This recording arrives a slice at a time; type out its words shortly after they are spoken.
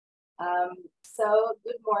So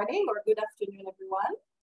good morning or good afternoon, everyone.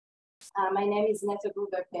 My name is Netta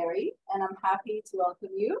Gruber-Perry, and I'm happy to welcome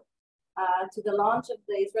you to the launch of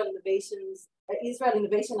the Israel Innovation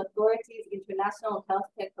Authority's International Health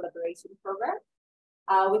Tech Collaboration Program,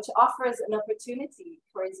 which offers an opportunity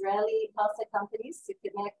for Israeli health tech companies to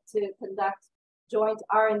conduct joint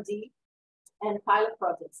R&D and pilot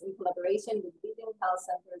projects in collaboration with leading health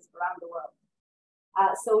centers around the world.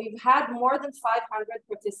 So we've had more than 500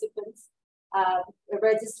 participants,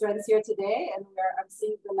 registrants here today, and I'm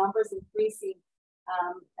seeing the numbers increasing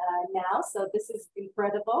now. So this is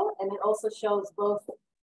incredible, and it also shows both,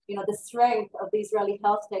 the strength of the Israeli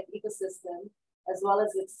health tech ecosystem as well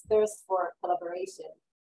as its thirst for collaboration.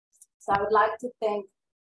 So I would like to thank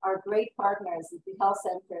our great partners at the health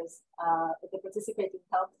centers, the participating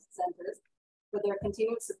health centers, for their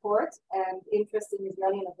continued support and interest in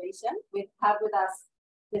Israeli innovation. We have with us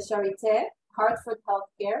the Charité, Hartford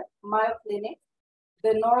Healthcare, Mayo Clinic,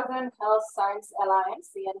 the Northern Health Science Alliance,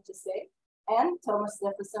 the NHSA, and Thomas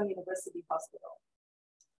Jefferson University Hospital.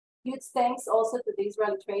 Huge thanks also to the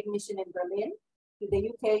Israeli Trade Mission in Berlin, to the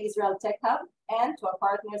UK Israel Tech Hub, and to our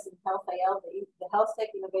partners in Health IL, the health tech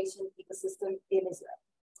innovation ecosystem in Israel.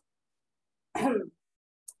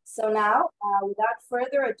 So now, without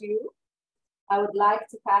further ado, I would like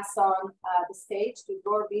to pass on the stage to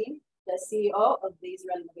Dror Beam, the CEO of the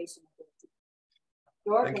Israel Innovation Authority.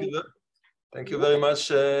 Dror, Thank you very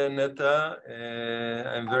much, Netta.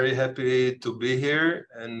 I'm very happy to be here,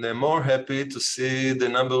 and more happy to see the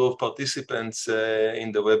number of participants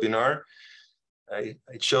in the webinar.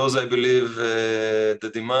 It shows, I believe, the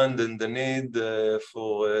demand and the need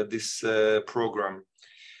for this program.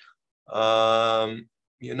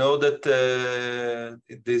 You know that the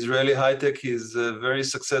Israeli high-tech is very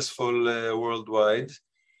successful worldwide,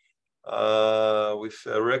 with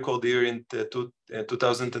a record year in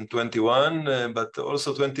 2021, but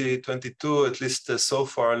also 2022, at least so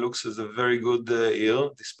far, looks as a very good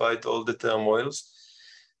year, despite all the turmoils.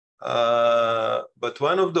 But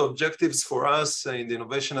one of the objectives for us in the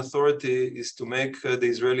Innovation Authority is to make the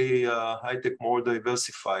Israeli high-tech more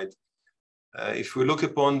diversified. If we look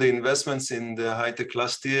upon the investments in the high-tech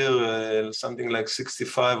last year, something like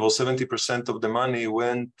 65 or 70% of the money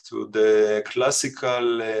went to the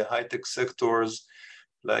classical high-tech sectors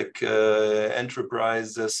like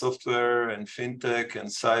enterprise software and fintech and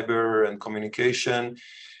cyber and communication.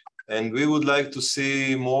 And we would like to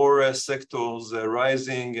see more sectors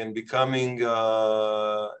rising and becoming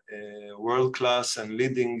world-class and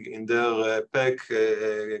leading in their pack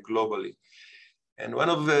globally. And one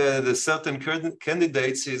of the certain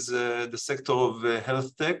candidates is the sector of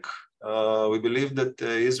health tech. We believe that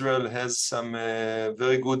Israel has some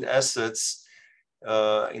very good assets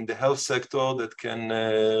in the health sector that can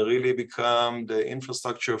really become the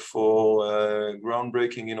infrastructure for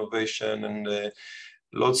groundbreaking innovation and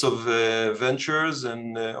lots of ventures,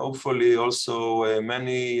 and hopefully also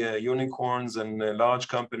many unicorns and large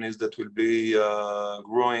companies that will be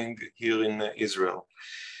growing here in Israel.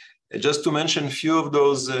 Just to mention a few of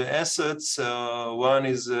those assets, one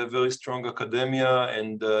is a very strong academia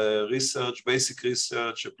and research, basic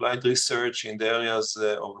research, applied research in the areas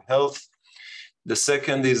of health. The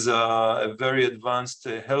second is a very advanced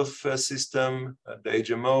health system, the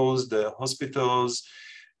HMOs, the hospitals.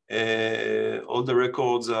 All the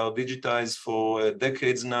records are digitized for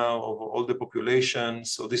decades now of all the population.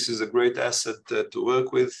 So this is a great asset to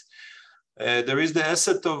work with. There is the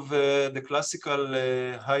asset of the classical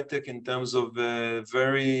high-tech in terms of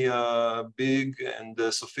very big and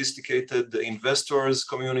sophisticated investors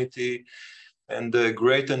community and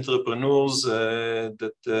great entrepreneurs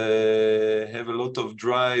that have a lot of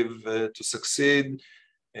drive to succeed.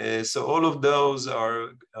 So all of those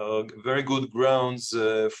are very good grounds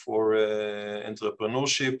for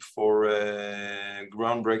entrepreneurship, for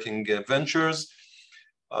groundbreaking ventures.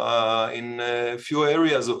 In a few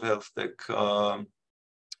areas of health tech.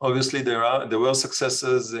 Obviously, there were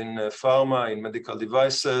successes in pharma, in medical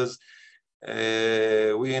devices.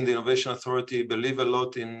 We in the Innovation Authority believe a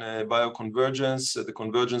lot in bioconvergence, the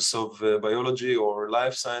convergence of biology or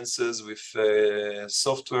life sciences with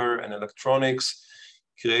software and electronics,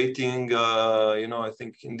 creating, I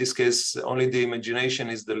think in this case, only the imagination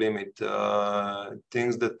is the limit,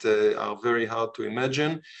 things that are very hard to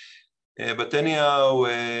imagine. But anyhow,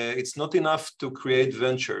 it's not enough to create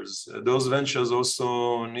ventures. Those ventures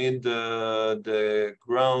also need the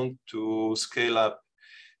ground to scale up.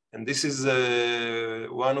 And this is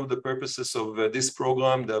one of the purposes of this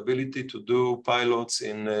program, the ability to do pilots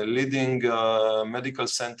in leading medical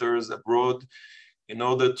centers abroad, in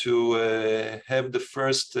order to have the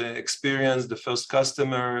first experience, the first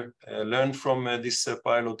customer, learn from this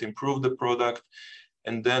pilot, improve the product,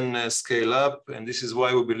 and then scale up. And this is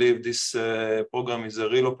why we believe this program is a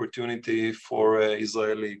real opportunity for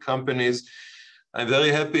Israeli companies. I'm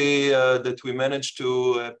very happy that we managed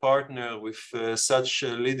to partner with such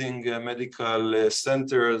leading medical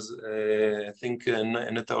centers. I think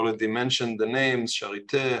Annette already mentioned the names: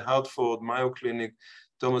 Charité, Hartford, Mayo Clinic,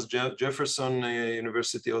 Thomas Jefferson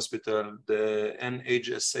University Hospital, the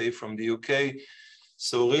NHSA from the UK.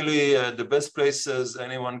 So really the best places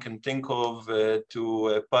anyone can think of to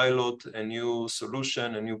pilot a new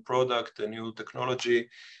solution, a new product, a new technology.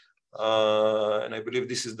 And I believe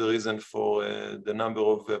this is the reason for the number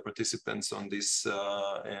of participants on this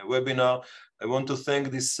webinar. I want to thank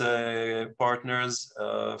these partners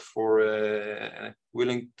for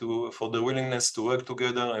their willingness to work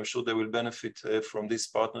together. I'm sure they will benefit from this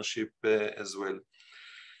partnership as well.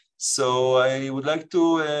 So I would like to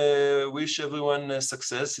wish everyone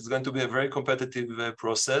success. It's going to be a very competitive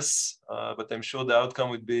process, but I'm sure the outcome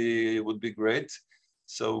would be great.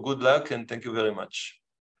 So good luck and thank you very much.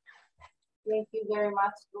 Thank you very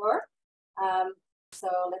much, Dror. So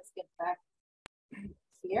let's get back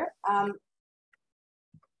here.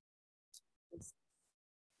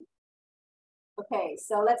 Okay,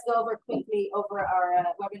 so let's go quickly over our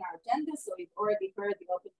webinar agenda. So we've already heard the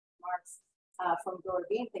opening remarks from Dror.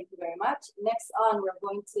 Thank you very much. Next on, we're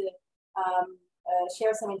going to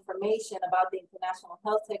share some information about the International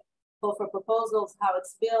Health Tech Call for Proposals, how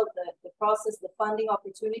it's built, the process, the funding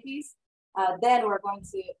opportunities. Then we're going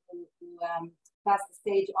to pass the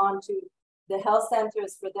stage on to the health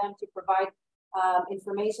centers for them to provide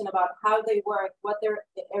information about how they work, what their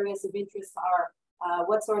areas of interest are,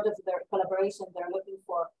 what sort of their collaboration they're looking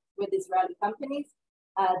for with Israeli companies.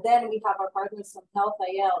 Then we have our partners from Health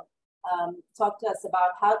IL talk to us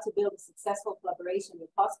about how to build a successful collaboration with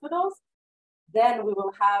hospitals. Then we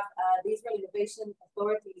will have the Israel Innovation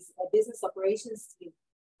Authority's business operations team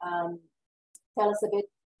tell us a bit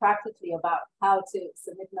practically about how to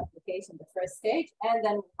submit an application, the first stage, and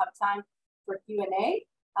then we'll have time for Q&A.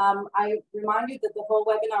 I remind you that the whole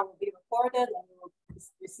webinar will be recorded and you will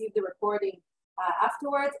receive the recording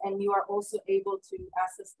afterwards, and you are also able to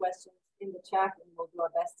ask us questions in the chat and we'll do our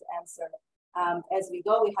best to answer as we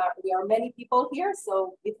go. We are many people here,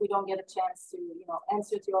 so if we don't get a chance to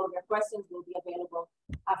answer to all of your questions, we'll be available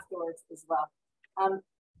afterwards as well.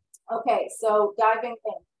 Okay, so diving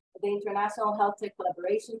in. The International Health Tech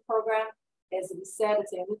Collaboration Program, as we said,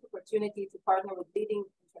 it's a unique opportunity to partner with leading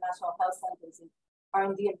international health centers in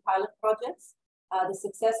R&D and pilot projects. The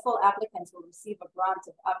successful applicants will receive a grant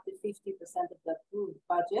of up to 50% of the approved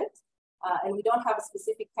budget. And we don't have a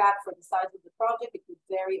specific cap for the size of the project. It would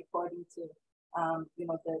vary according to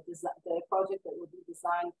the project that will be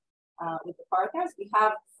designed with the partners. We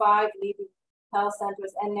have 5 leading health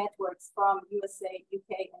centers and networks from USA,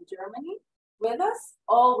 UK, and Germany with us,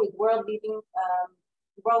 all with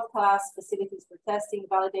world-class facilities for testing,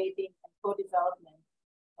 validating, and co-development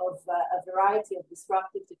of a variety of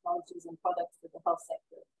disruptive technologies and products for the health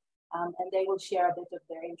sector. And they will share a bit of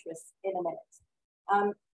their interests in a minute.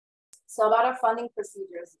 So about our funding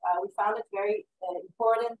procedures, we found it very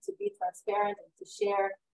important to be transparent and to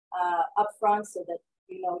share upfront so that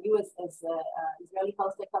you as Israeli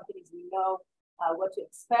health tech companies, we know what to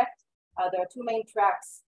expect. There are 2 main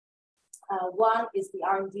tracks. One is the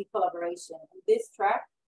R&D collaboration. In this track,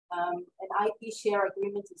 an IP share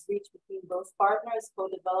agreement is reached between both partners.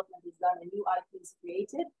 Co-development is done, a new IP is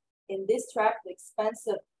created. In this track, the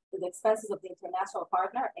expenses of the international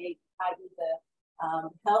partner, i.e. the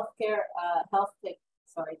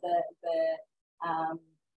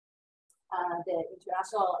the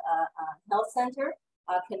international health center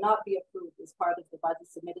cannot be approved as part of the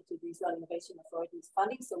budget submitted to the Israel Innovation Authority's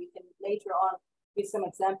funding. So we can later on give some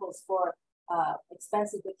examples for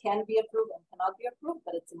expenses that can be approved and cannot be approved,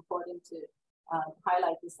 but it's important to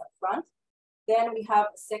highlight this up front. Then we have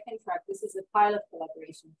a second track. This is a pilot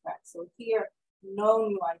collaboration track. So here, no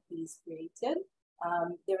new IP is created.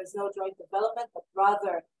 There is no joint development, but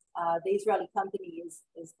rather the Israeli company is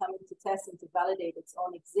coming to test and to validate its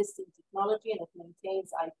own existing technology, and it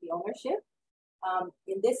maintains IP ownership.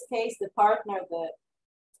 In this case, the partner, the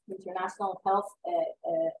international health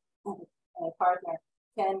partner,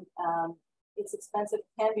 its expenses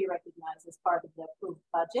can be recognized as part of the approved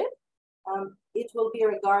budget. It will be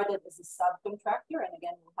regarded as a subcontractor, and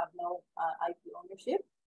again, will have no IP ownership.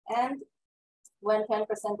 And when 10%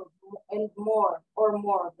 and more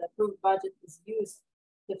of the approved budget is used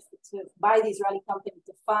by the Israeli company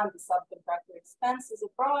to fund the subcontractor expenses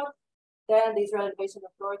abroad, Then the Israel Innovation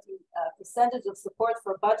Authority percentage of support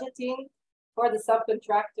for budgeting for the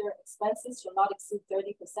subcontractor expenses shall not exceed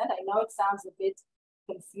 30%. I know it sounds a bit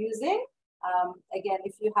confusing. Again,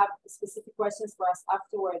 if you have specific questions for us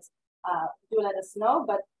afterwards, do let us know,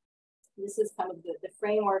 but this is kind of the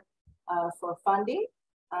framework for funding.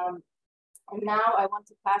 And now I want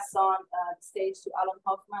to pass on the stage to Alan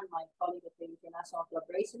Hoffman, my colleague at the International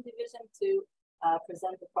Collaboration Division, to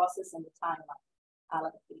present the process and the timeline.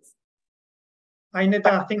 Alan, please. Hi,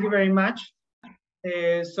 Neta, thank you very much.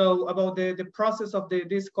 So about the process of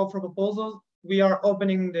this call for proposals, we are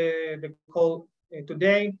opening the call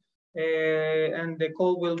today, and the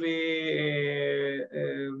call will be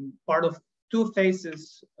part of two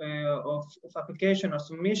phases of application or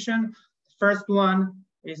submission. The first one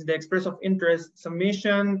is the express of interest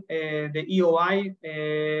submission, the EOI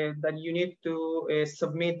that you need to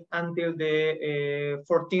submit until the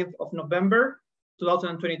 14th of November,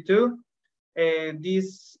 2022.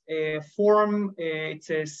 This form, it's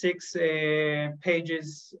a 6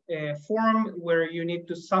 pages form where you need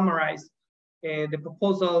to summarize the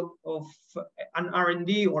proposal of an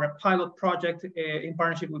R&D or a pilot project in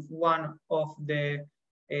partnership with one of the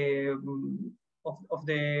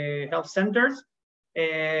health centers.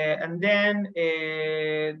 And then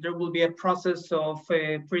there will be a process of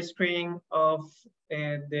pre-screening of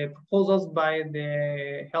the proposals by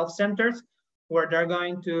the health centers, where they're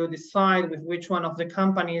going to decide with which one of the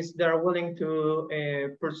companies they're willing to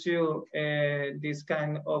pursue this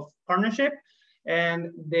kind of partnership.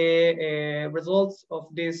 And the results of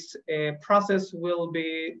this process will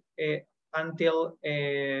be until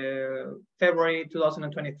February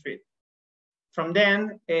 2023. From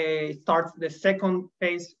then, starts the second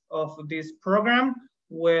phase of this program,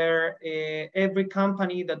 where every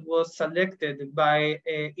company that was selected by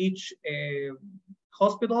each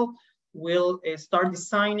hospital will start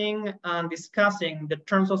designing and discussing the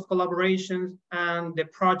terms of collaboration and the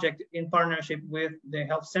project in partnership with the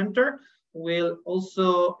health center. Will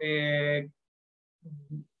also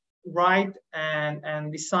write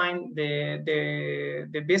and design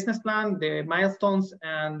the business plan, the milestones,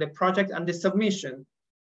 and the project and the submission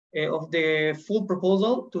of the full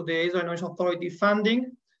proposal to the Israel Innovation Authority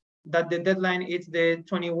funding, that the deadline is the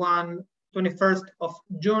 21st of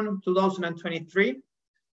June 2023.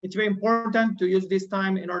 It's very important to use this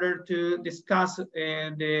time in order to discuss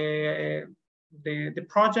the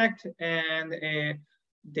project and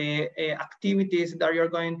the activities that you're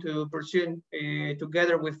going to pursue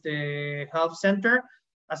together with the health center,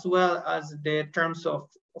 as well as the terms of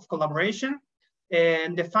collaboration.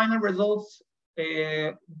 And the final results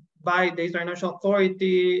by the Israel Innovation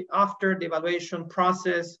Authority after the evaluation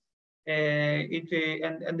process and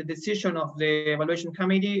the decision of the evaluation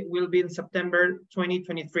committee will be in September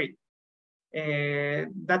 2023.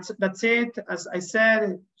 That's it. As I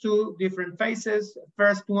said, two different phases.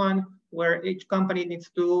 First one, where each company needs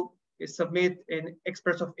to submit an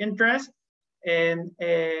express of interest and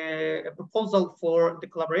a proposal for the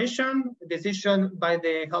collaboration. The decision by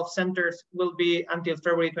the health centers will be until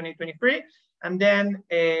February 2023. And then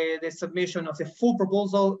the submission of the full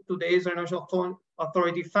proposal to the Israel Innovation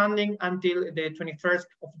Authority funding until the 21st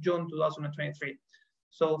of June 2023.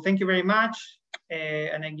 So thank you very much.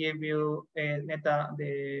 And I give you, Neta,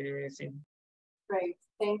 the scene. Great,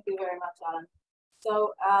 thank you very much, Alan.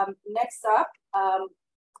 So next up,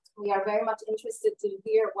 we are very much interested to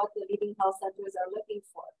hear what the leading health centers are looking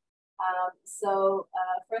for. So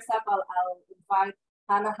first up, I'll invite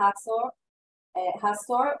Hannah Hastor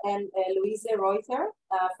and Louise Reuter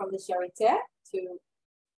from the Charité to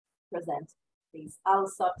present, please. I'll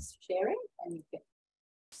stop sharing and you can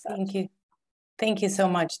start. Thank you. Thank you so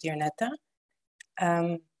much, dear Neta.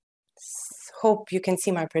 Hope you can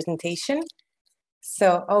see my presentation.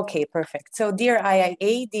 So, okay, perfect. So dear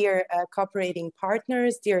IIA, dear cooperating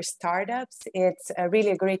partners, dear startups, it's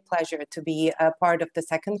really a great pleasure to be a part of the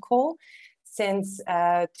second call, since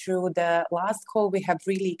through the last call, we have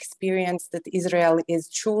really experienced that Israel is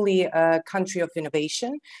truly a country of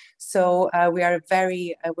innovation. So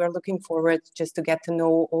we're looking forward just to get to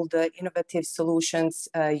know all the innovative solutions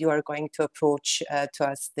you are going to approach to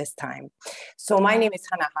us this time. So my name is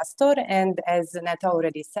Hannah Hastor, and as Neta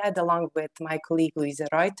already said, along with my colleague Louise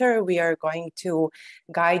Reuter, we are going to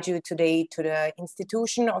guide you today to the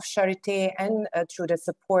institution of Charité and through the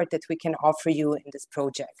support that we can offer you in this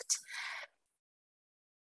project.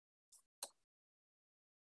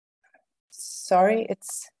 Sorry,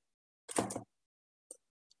 it's...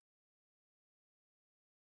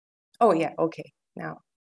 Oh yeah, okay, now.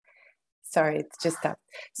 Sorry, it's just up.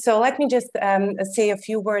 So let me just say a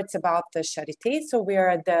few words about the Charité. So we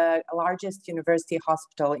are the largest university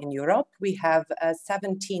hospital in Europe. We have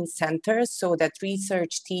 17 centers so that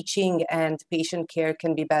research, teaching, and patient care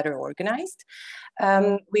can be better organized.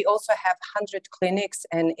 We also have 100 clinics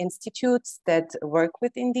and institutes that work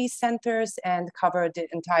within these centers and cover the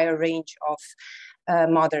entire range of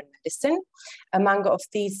modern medicine. Among of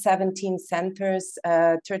these 17 centers,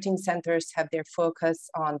 13 centers have their focus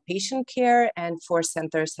on patient care and 4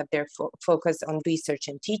 centers have their focus on research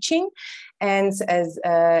and teaching. And as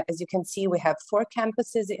you can see, we have 4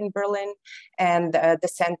 campuses in Berlin, and the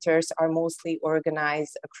centers are mostly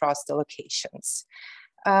organized across the locations.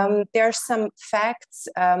 There are some facts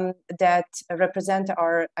that represent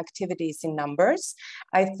our activities in numbers.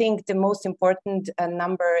 I think the most important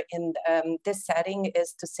number in this setting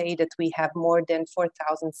is to say that we have more than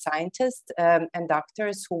 4,000 scientists and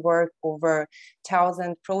doctors who work over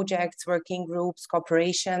 1,000 projects, working groups,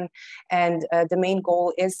 cooperation, and the main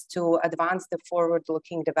goal is to advance the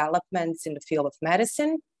forward-looking developments in the field of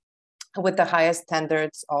medicine with the highest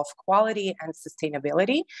standards of quality and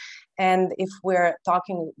sustainability. And if we're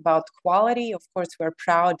talking about quality, of course, we're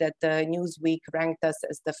proud that the Newsweek ranked us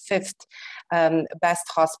as the 5th best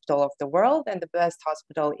hospital of the world and the best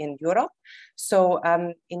hospital in Europe. So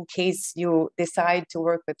in case you decide to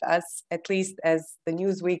work with us, at least as the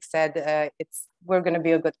Newsweek said, we're going to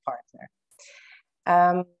be a good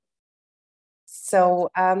partner. So,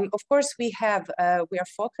 of course, we are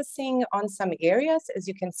focusing on some areas, as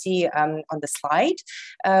you can see on the slide,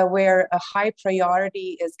 where a high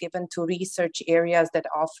priority is given to research areas that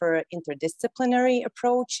offer interdisciplinary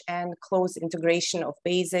approach and close integration of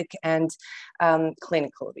basic and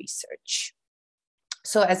clinical research.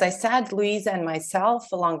 So as I said, Louisa and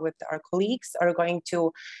myself, along with our colleagues, are going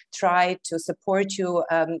to try to support you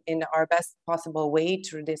in our best possible way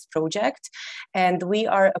through this project. And we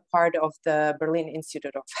are a part of the Berlin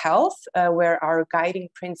Institute of Health, where our guiding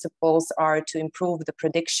principles are to improve the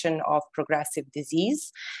prediction of progressive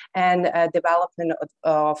disease and development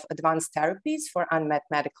of advanced therapies for unmet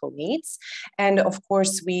medical needs. And of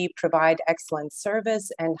course, we provide excellent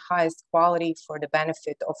service and highest quality for the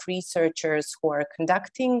benefit of researchers who are conducting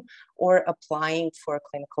or applying for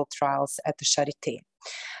clinical trials at the Charité.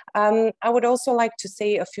 I would also like to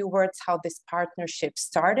say a few words how this partnership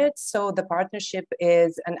started. So the partnership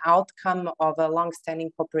is an outcome of a long-standing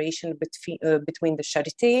cooperation between the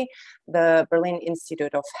Charité, the Berlin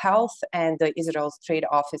Institute of Health, and the Israel's Trade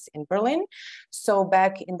Office in Berlin. So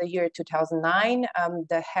back in the year 2009,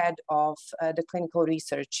 the head of the clinical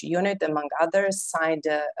research unit, among others, signed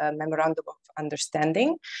a memorandum of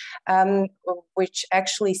understanding, which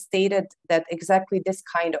actually stated that exactly this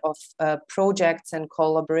kind of projects and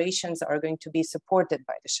collaborations are going to be supported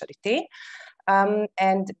by the Charité.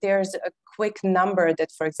 And there's a quick number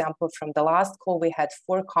that, for example, from the last call, we had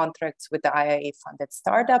 4 contracts with the IIA-funded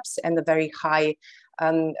startups and a very high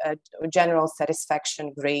general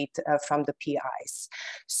satisfaction rate from the PIs.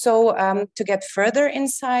 So to get further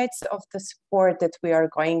insights of the support that we are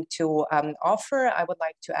going to offer, I would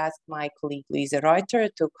like to ask my colleague Luise Reuter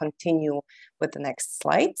to continue with the next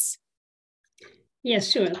slides. Yes,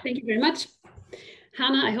 sure. Thank you very much.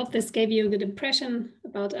 Hannah, I hope this gave you a good impression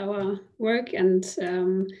about our work and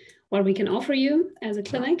what we can offer you as a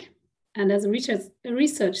clinic and as a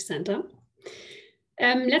research center.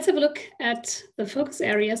 Let's have a look at the focus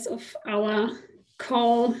areas of our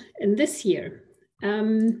call in this year.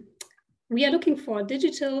 We are looking for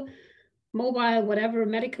digital, mobile, whatever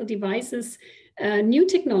medical devices, new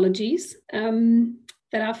technologies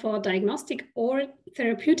that are for diagnostic or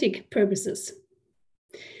therapeutic purposes.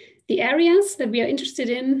 The areas that we are interested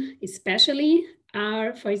in especially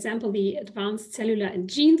are, for example, the advanced cellular and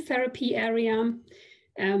gene therapy area.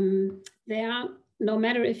 There, no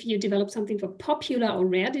matter if you develop something for popular or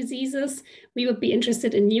rare diseases, we would be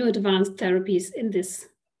interested in new advanced therapies in this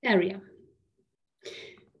area.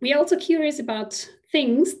 We are also curious about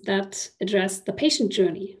things that address the patient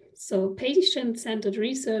journey. So patient-centered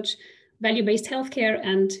research, value-based healthcare,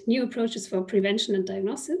 and new approaches for prevention and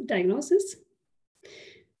diagnosis.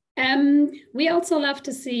 We also love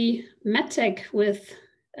to see medtech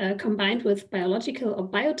combined with biological or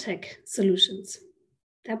biotech solutions.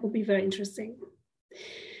 That would be very interesting.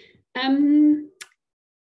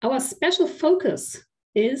 Our special focus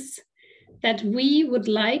is that we would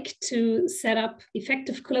like to set up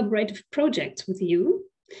effective collaborative projects with you.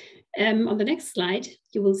 On the next slide,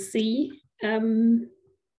 you will see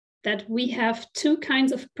that we have 2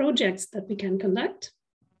 kinds of projects that we can conduct.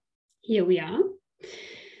 Here we are.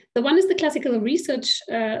 The one is the classical research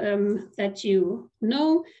that you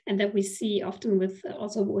know and that we see often with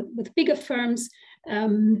also with bigger firms.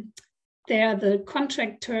 There the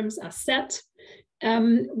contract terms are set.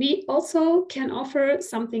 We also can offer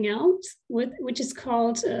something else which is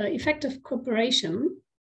called effective cooperation.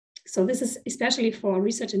 So this is especially for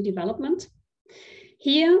research and development.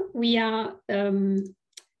 Here we are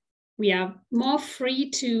more free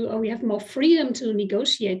to, or we have more freedom to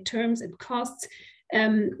negotiate terms and costs.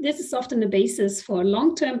 This is often the basis for a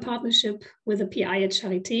long-term partnership with a PI at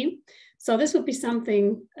Charité. So this would be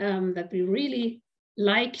something that we really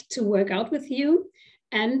like to work out with you.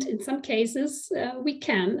 And in some cases, we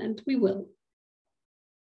can and we will.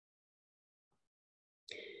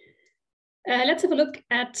 Let's have a look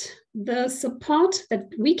at the support that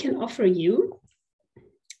we can offer you.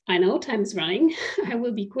 I know time is running, I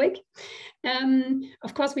will be quick.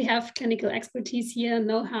 Of course, we have clinical expertise here,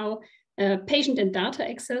 know-how, patient and data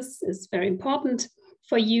access is very important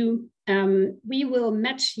for you. We will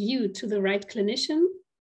match you to the right clinician.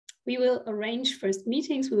 We will arrange first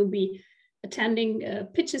meetings. We will be attending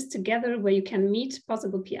pitches together where you can meet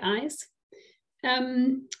possible PIs.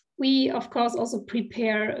 We, of course, also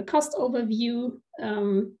prepare a cost overview.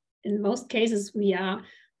 In most cases, we are,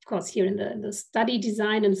 of course, here in the study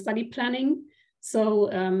design and study planning. So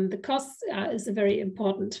the cost is a very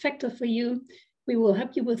important factor for you. We will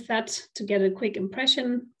help you with that to get a quick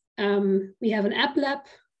impression. We have an app lab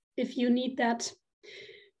if you need that.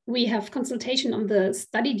 We have consultation on the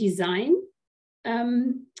study design.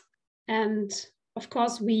 And of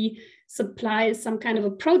course, we supply some kind of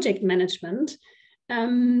a project management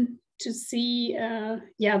to see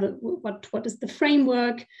what is the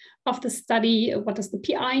framework of the study, what does the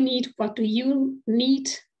PI need, what do you need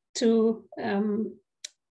to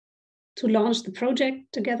launch the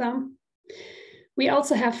project together. We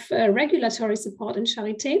also have regulatory support in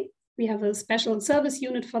Charité. We have a special service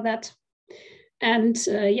unit for that. And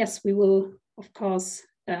yes, we will, of course,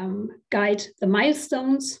 guide the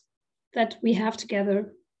milestones that we have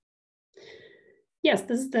together. Yes,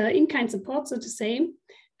 this is the in-kind support, so to say.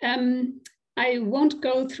 I won't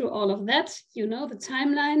go through all of that. You know the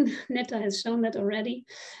timeline. Netta has shown that already.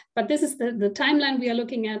 But this is the timeline we are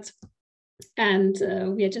looking at. And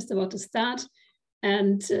we are just about to start.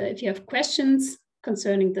 And if you have questions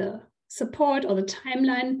concerning the support or the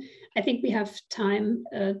timeline, I think we have time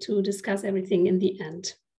to discuss everything in the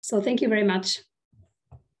end. So thank you very much.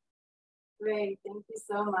 Great, thank you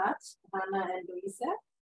so much, Hannah and Luisa.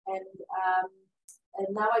 And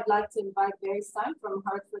now I'd like to invite Barry Stein from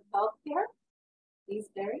Hartford Healthcare. Please,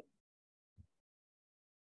 Barry.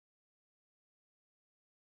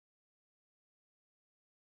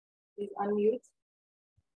 Please unmute.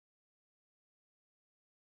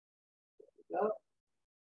 There we go.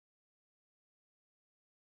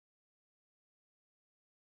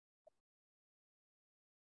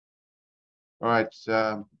 All right.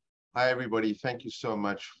 Hi, everybody. Thank you so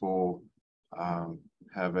much for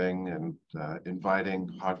having and inviting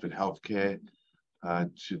Hartford Healthcare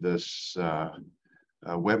to this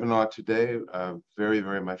webinar today. Very,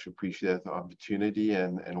 very much appreciate the opportunity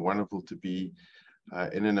and wonderful to be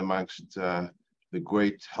in and amongst the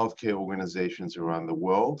great healthcare organizations around the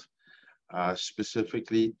world,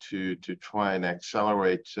 specifically to try and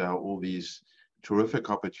accelerate all these terrific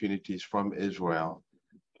opportunities from Israel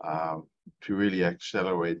to really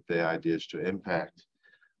accelerate their ideas to impact.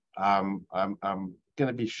 I'm going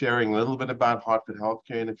to be sharing a little bit about Hartford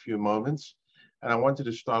Healthcare in a few moments. And I wanted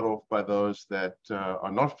to start off by those that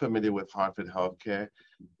are not familiar with Hartford Healthcare.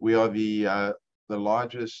 We are the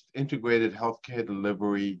largest integrated healthcare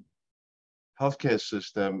delivery healthcare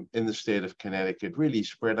system in the state of Connecticut, really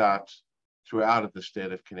spread out throughout the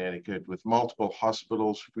state of Connecticut with multiple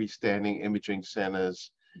hospitals, freestanding imaging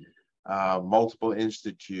centers, multiple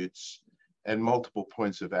institutes, and multiple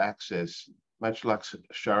points of access. Much like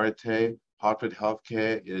Charité, Hartford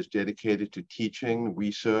Healthcare is dedicated to teaching,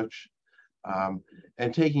 research,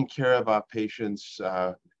 and taking care of our patients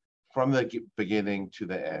from the beginning to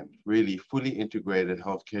the end. Really fully integrated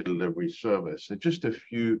healthcare delivery service. And just a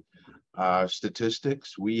few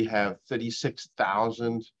statistics. We have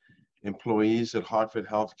 36,000 employees at Hartford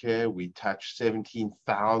Healthcare. We touch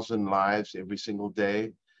 17,000 lives every single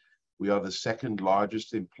day. We are the second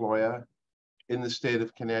largest employer in the state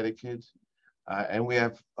of Connecticut. And we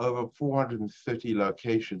have over 430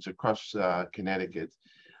 locations across Connecticut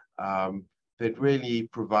that really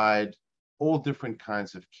provide all different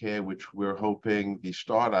kinds of care, which we're hoping the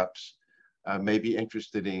startups may be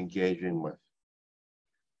interested in engaging with.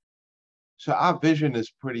 So our vision is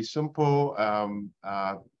pretty simple, and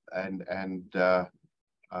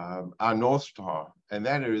our North Star, and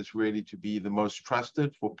that is really to be the most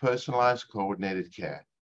trusted for personalized coordinated care.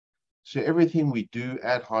 So everything we do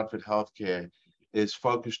at Hartford Healthcare is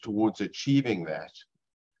focused towards achieving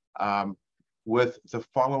that with the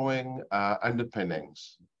following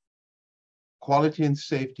underpinnings. Quality and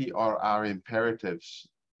safety are our imperatives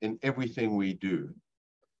in everything we do.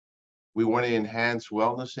 We want to enhance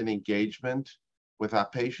wellness and engagement with our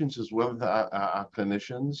patients as well as our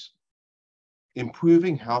clinicians.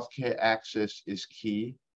 Improving healthcare access is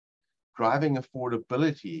key. Driving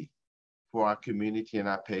affordability for our community and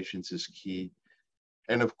our patients is key.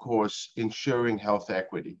 And of course, ensuring health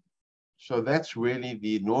equity. So that's really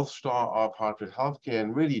the North Star of Hartford Healthcare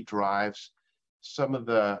and really drives some of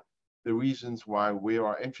the reasons why we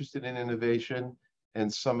are interested in innovation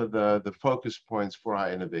and some of the focus points for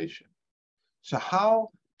our innovation. So how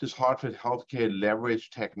does Hartford Healthcare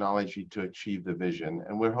leverage technology to achieve the vision?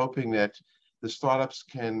 And we're hoping that the startups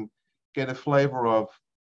can get a flavor of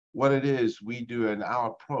what it is we do in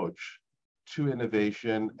our approach to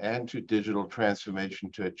innovation and to digital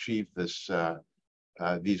transformation to achieve this,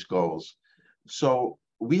 these goals. So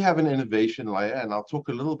we have an innovation layer, and I'll talk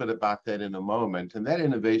a little bit about that in a moment. And that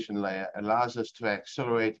innovation layer allows us to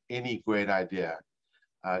accelerate any great idea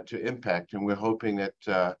to impact. And we're hoping that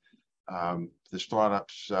the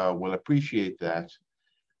startups will appreciate that.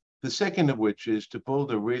 The second of which is to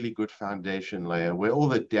build a really good foundation layer where all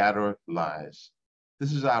the data lies.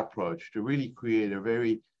 This is our approach, to really create a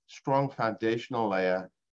very strong foundational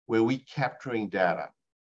layer where we're capturing data.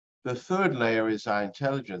 The third layer is our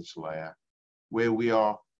intelligence layer, where we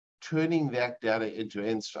are turning that data into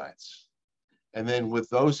insights. And then with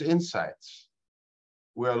those insights,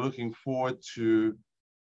 we're looking forward to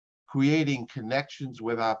creating connections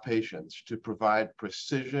with our patients to provide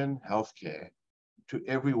precision healthcare to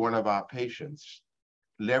every one of our patients,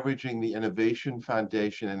 leveraging the innovation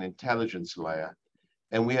foundation and intelligence layer.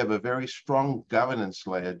 And we have a very strong governance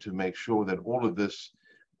layer to make sure that all of this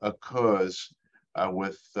occurs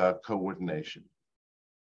with coordination.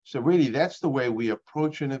 So really, that's the way we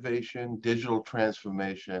approach innovation, digital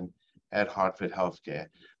transformation at Hartford Healthcare.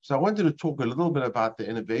 So I wanted to talk a little bit about the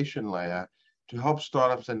innovation layer to help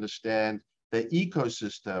startups understand the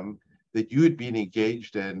ecosystem that you had been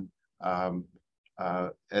engaged in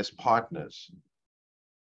as partners.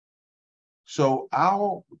 So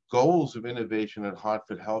our goals of innovation at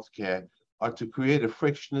Hartford Healthcare are to create a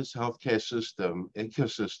frictionless healthcare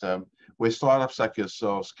ecosystem where startups like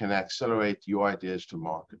yourselves can accelerate your ideas to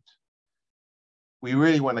market. We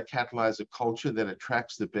really want to catalyze a culture that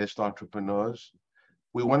attracts the best entrepreneurs.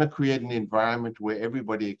 We want to create an environment where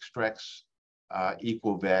everybody extracts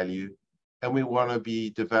equal value. And we want to be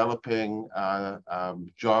developing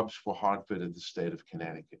jobs for Hartford in the state of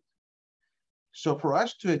Connecticut. So for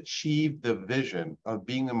us to achieve the vision of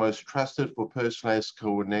being the most trusted for personalized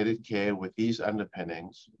coordinated care with these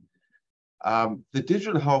underpinnings, the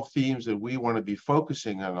digital health themes that we want to be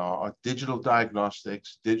focusing on are digital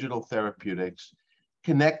diagnostics, digital therapeutics,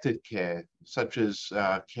 connected care, such as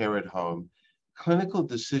care at home, clinical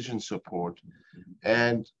decision support,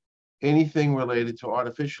 and anything related to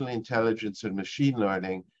artificial intelligence and machine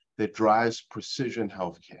learning that drives precision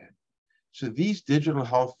healthcare. So these digital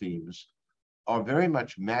health themes are very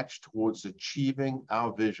much matched towards achieving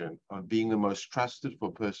our vision of being the most trusted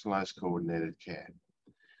for personalized coordinated care.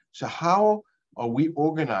 So how are we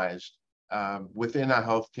organized within our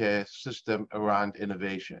healthcare system around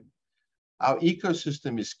innovation? Our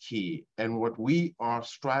ecosystem is key, and what we are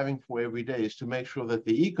striving for every day is to make sure that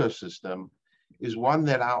the ecosystem is one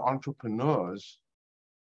that our entrepreneurs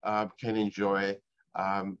can enjoy,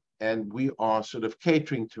 and we are sort of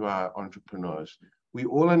catering to our entrepreneurs. We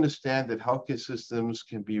all understand that healthcare systems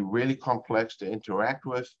can be really complex to interact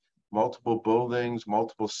with, multiple buildings,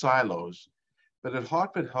 multiple silos. But at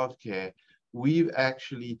Hartford Healthcare, we've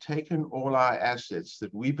actually taken all our assets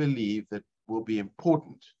that we believe that will be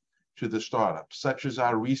important to the startup, such as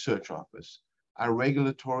our research office, our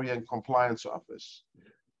regulatory and compliance office,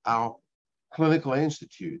 our clinical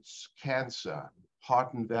institutes, cancer,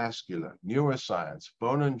 heart and vascular, neuroscience,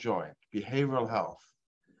 bone and joint, behavioral health,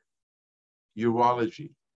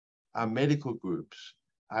 urology, our medical groups,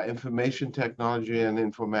 our information technology and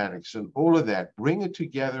informatics, and all of that, bring it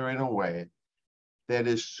together in a way that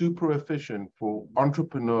is super efficient for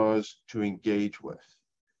entrepreneurs to engage with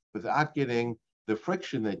without getting the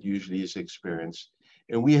friction that usually is experienced.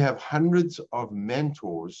 And we have hundreds of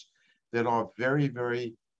mentors that are very,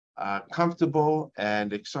 very comfortable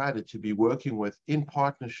and excited to be working with in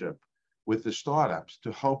partnership with the startups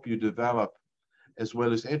to help you develop as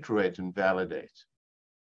well as iterate and validate.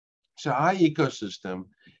 So our ecosystem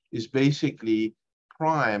is basically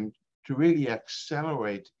primed to really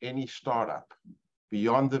accelerate any startup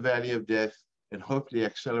beyond the valley of death and hopefully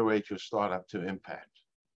accelerate your startup to impact.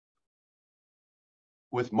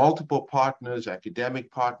 With multiple partners, academic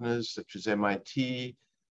partners such as MIT,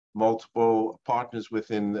 multiple partners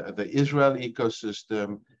within the Israel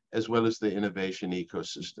ecosystem, as well as the innovation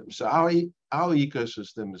ecosystem. So our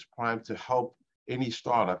ecosystem is primed to help any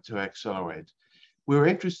startup to accelerate. We're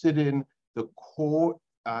interested in the core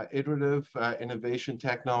iterative innovation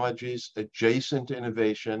technologies, adjacent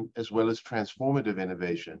innovation, as well as transformative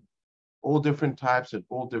innovation, all different types at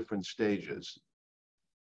all different stages.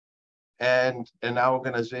 And in our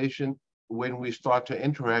organization, when we start to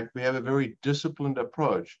interact, we have a very disciplined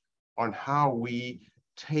approach on how we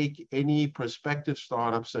take any prospective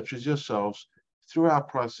startups such as yourselves through our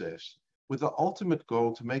process with the ultimate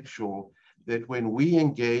goal to make sure that when we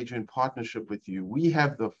engage in partnership with you, we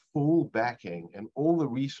have the full backing and all the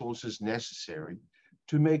resources necessary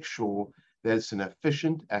to make sure that it's an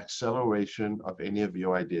efficient acceleration of any of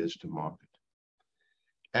your ideas to market.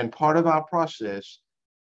 And part of our process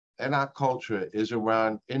and our culture is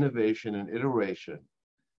around innovation and iteration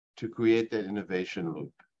to create that innovation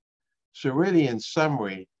loop. So really, in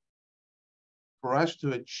summary, for us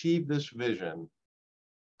to achieve this vision,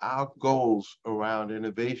 our goals around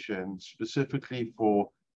innovation, specifically for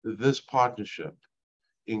this partnership,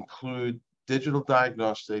 include digital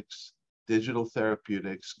diagnostics, digital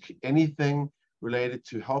therapeutics, anything related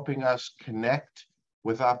to helping us connect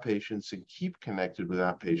with our patients and keep connected with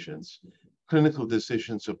our patients, clinical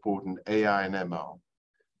decision support, and AI and ML.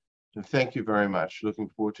 And thank you very much. Looking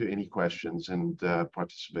forward to any questions and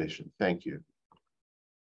participation. Thank you.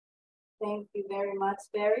 Thank you very much,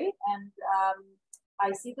 Barry. And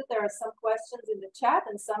I see that there are some questions in the chat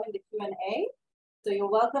and some in the Q&A. So you're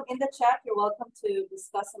welcome in the chat. You're welcome to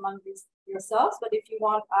discuss among yourselves. But if you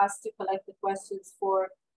want us to collect the questions for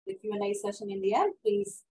the Q&A session in the end,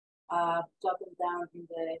 please jot them down in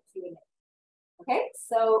the Q&A. Okay,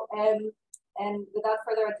 so and without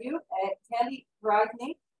further ado, Kelly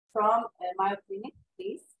Bragnick from Mayo Clinic,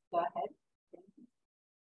 please go ahead.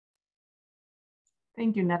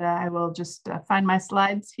 Thank you, Netta. I will just find my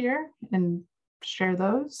slides here and share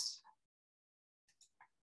those,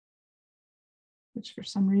 which for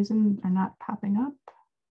some reason are not popping up.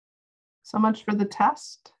 So much for the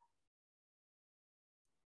test.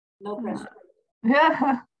 No pressure.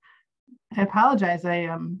 Yeah, I apologize.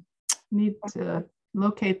 I need to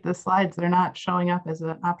locate the slides. They're not showing up as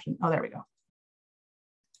an option. Oh, there we go.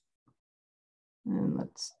 And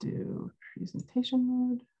let's do presentation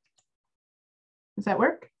mode. Does that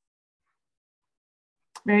work?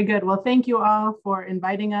 Very good. Well, thank you all for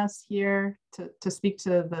inviting us here to speak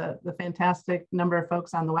to the fantastic number of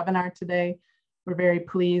folks on the webinar today. We're very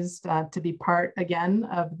pleased to be part again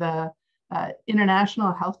of the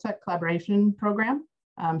International Health Tech Collaboration Program.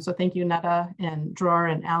 So thank you, Netta and Dror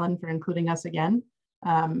and Alan for including us again.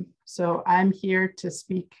 So I'm here to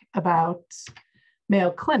speak about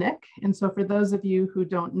Mayo Clinic. And so for those of you who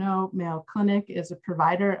don't know, Mayo Clinic is a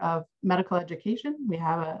provider of medical education. We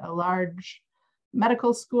have a large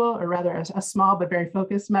medical school, or rather a small but very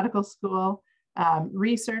focused medical school.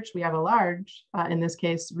 Research, we have a large, in this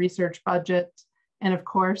case, research budget. And of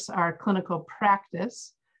course, our clinical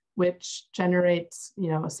practice, which generates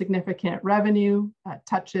a significant revenue,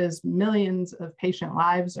 touches millions of patient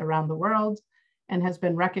lives around the world, and has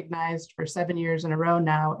been recognized for 7 years in a row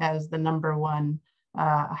now as the #1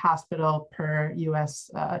 hospital per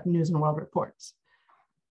US News and World Reports.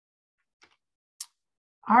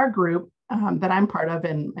 Our group that I'm part of,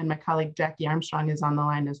 and my colleague Jackie Armstrong is on the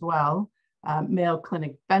line as well, Mayo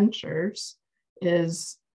Clinic Ventures,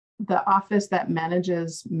 is the office that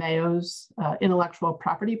manages Mayo's intellectual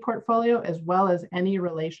property portfolio, as well as any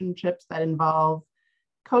relationships that involve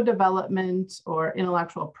co-development or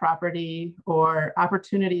intellectual property or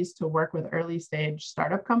opportunities to work with early stage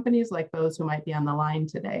startup companies like those who might be on the line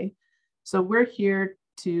today. So we're here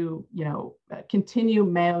to continue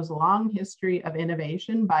Mayo's long history of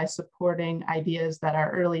innovation by supporting ideas that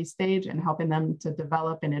are early stage and helping them to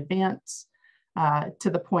develop and advance to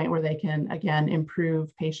the point where they can, again,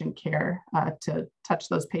 improve patient care to touch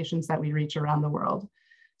those patients that we reach around the world.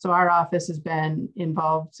 So our office has been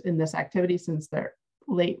involved in this activity since the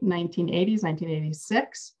late 1980s,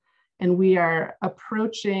 1986, and we are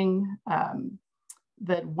approaching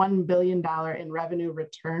the $1 billion in revenue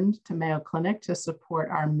returned to Mayo Clinic to support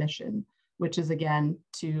our mission, which is, again,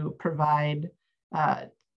 to provide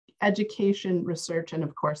education, research, and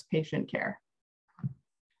of course, patient care.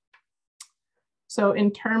 So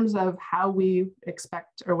in terms of how we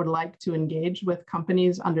expect or would like to engage with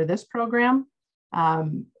companies under this program,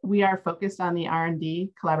 We are focused on the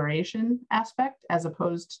R&D collaboration aspect as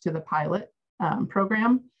opposed to the pilot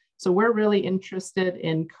program. So we're really interested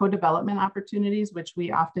in co-development opportunities, which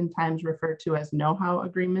we oftentimes refer to as know-how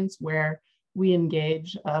agreements, where we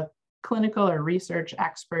engage a clinical or research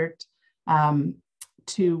expert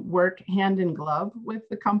to work hand in glove with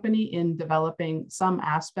the company in developing some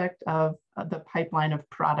aspect of the pipeline of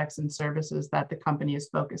products and services that the company is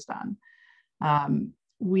focused on.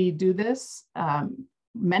 We do this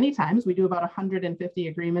many times. We do about 150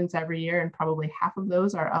 agreements every year, and probably half of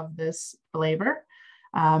those are of this flavor.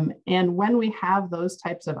 And when we have those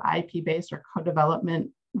types of IP-based or co-development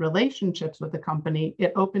relationships with the company,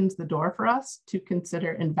 it opens the door for us to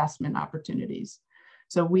consider investment opportunities.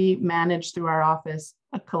 So we manage through our office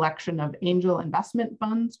a collection of angel investment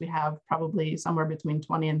funds. We have probably somewhere between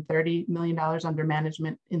 $20 and $30 million under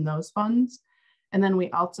management in those funds. And then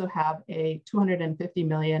we also have a $250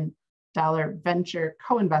 million venture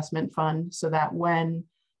co-investment fund, so that when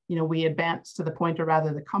we advance to the point, or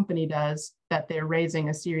rather the company does, that they're raising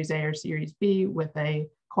a Series A or Series B with a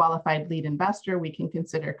qualified lead investor, we can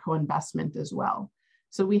consider co-investment as well.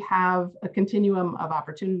 So we have a continuum of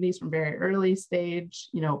opportunities from very early stage,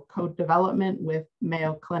 co-development with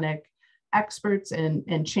Mayo Clinic experts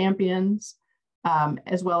and champions,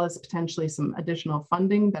 as well as potentially some additional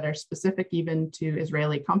funding that are specific even to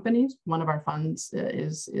Israeli companies. One of our funds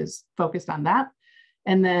is focused on that.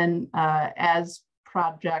 And then as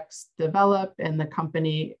projects develop and the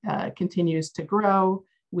company continues to grow,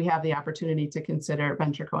 we have the opportunity to consider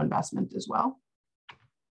venture co-investment as well.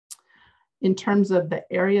 In terms of the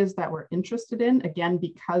areas that we're interested in, again,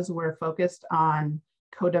 because we're focused on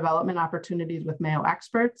co-development opportunities with Mayo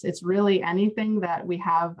experts, it's really anything that we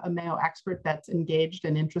have a Mayo expert that's engaged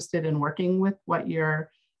and interested in working with what you're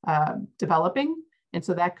developing. And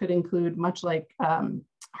so that could include, much like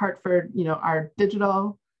Hartford, our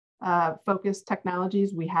digital focused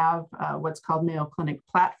technologies. We have what's called Mayo Clinic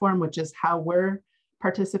Platform, which is how we're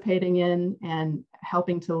participating in and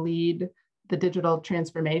helping to lead the digital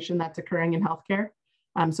transformation that's occurring in healthcare.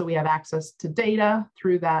 So we have access to data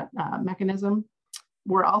through that mechanism.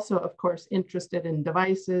 We're also, of course, interested in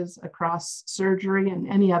devices across surgery and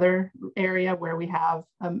any other area where we have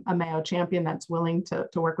a Mayo champion that's willing to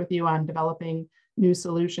work with you on developing new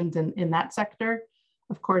solutions in that sector.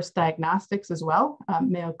 Of course, diagnostics as well.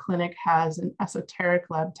 Mayo Clinic has an esoteric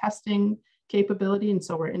lab testing capability, and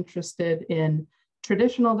so we're interested in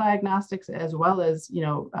traditional diagnostics as well as,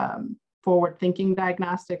 forward-thinking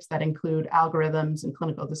diagnostics that include algorithms and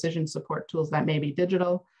clinical decision support tools that may be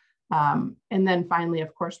digital. And then finally,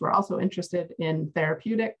 of course, we're also interested in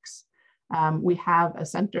therapeutics. We have a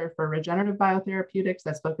Center for Regenerative Biotherapeutics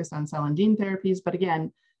that's focused on cell and gene therapies. But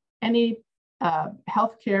again, any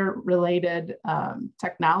healthcare-related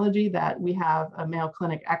technology that we have a Mayo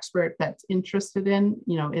Clinic expert that's interested in,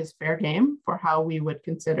 is fair game for how we would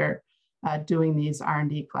consider doing these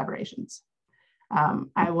R&D collaborations.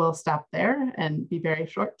 I will stop there and be very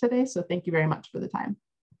short today. So thank you very much for the time.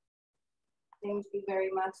 Thank you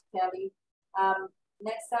very much, Kelly.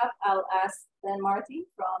 Next up, I'll ask Ben Marty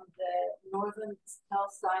from the Northern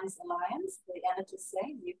Health Science Alliance, the NHSA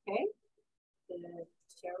in the UK, to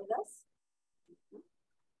share with us.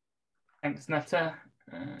 Thanks, Netta.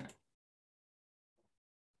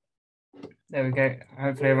 There we go.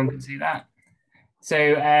 Hopefully everyone can see that.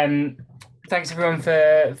 So thanks everyone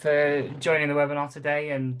for joining the webinar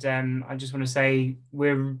today. And I just want to say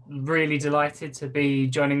we're really delighted to be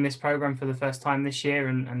joining this program for the first time this year.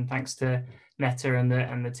 And thanks to Netta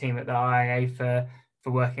and the team at the IIA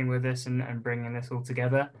for working with us and bringing this all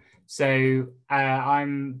together. So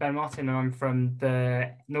I'm Ben Martin, and I'm from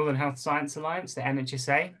the Northern Health Science Alliance, the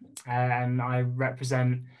NHSA, and I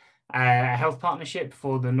represent a health partnership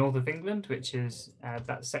for the North of England, which is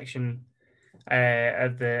that section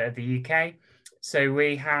of the UK. So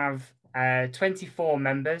we have 24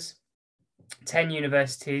 members, 10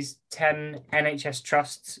 universities, 10 NHS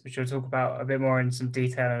trusts, which we'll talk about a bit more in some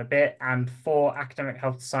detail in a bit, and 4 academic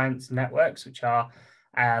health science networks, which are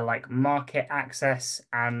like market access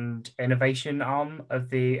and innovation arm of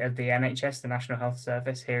the NHS, the National Health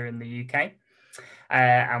Service here in the UK.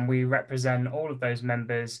 And we represent all of those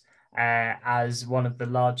members as one of the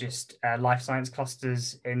largest life science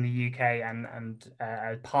clusters in the UK and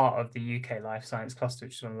part of the UK life science cluster,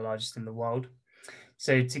 which is one of the largest in the world.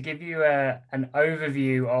 So to give you an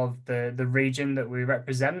overview of the region that we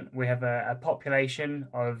represent, we have a population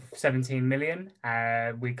of 17 million.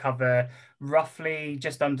 We cover roughly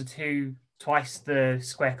just under twice the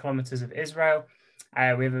square kilometers of Israel.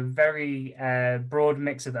 We have a very broad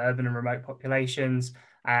mix of urban and remote populations,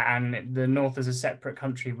 And the North as a separate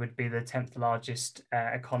country would be the 10th largest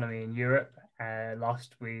economy in Europe.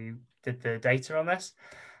 Last we did the data on this.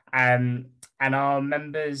 And our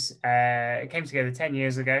members came together 10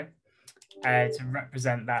 years ago to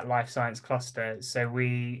represent that life science cluster. So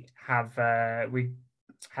we have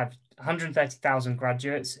 130,000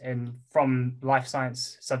 graduates from life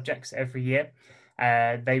science subjects every year.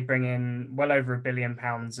 They bring in well over £1 billion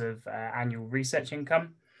of annual research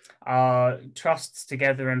income. Our trusts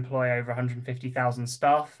together employ over 150,000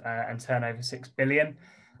 staff and turn over 6 billion.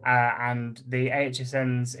 And the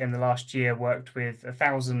AHSNs in the last year worked with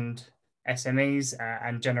 1,000 SMEs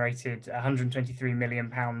and generated £123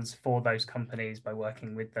 million for those companies by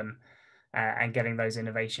working with them and getting those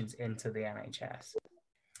innovations into the NHS.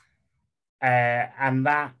 And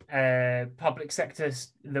that public sector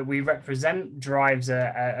that we represent drives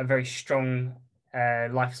a very strong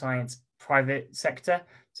life science private sector.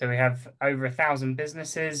 So we have over 1,000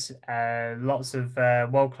 businesses, lots of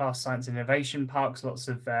world-class science innovation parks, lots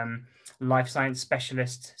of life science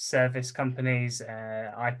specialist service companies,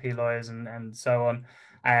 IP lawyers, and so on.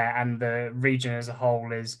 And the region as a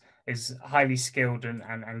whole is highly skilled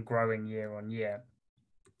and growing year on year.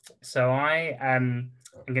 So I am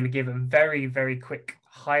going to give a very, very quick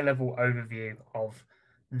high-level overview of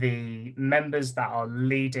the members that are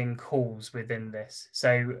leading calls within this.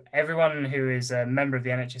 So everyone who is a member of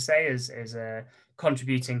the NHSA is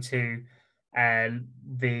contributing to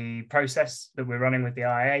the process that we're running with the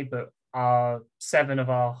IA, but 7 of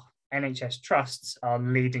our NHS trusts are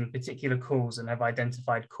leading particular calls and have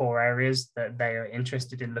identified core areas that they are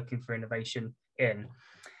interested in looking for innovation in.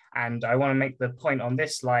 And I want to make the point on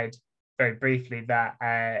this slide very briefly that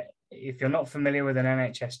if you're not familiar with an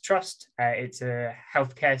NHS trust, it's a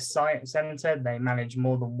healthcare centre. They manage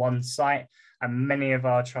more than one site, and many of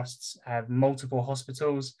our trusts have multiple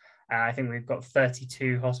hospitals. I think we've got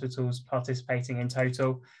 32 hospitals participating in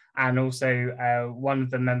total. And also one of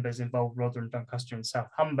the members involved, Rotherham, Doncaster and South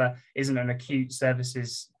Humber, isn't an acute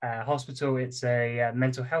services hospital. It's a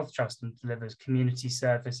mental health trust and delivers community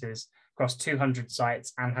services across 200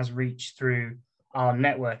 sites and has reached through our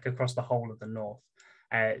network across the whole of the North.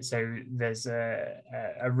 So there's a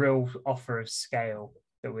real offer of scale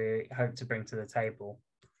that we hope to bring to the table.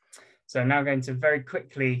 So I'm now going to very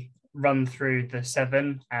quickly run through the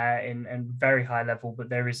 7 in very high level, but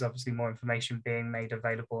there is obviously more information being made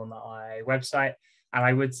available on the IA website. And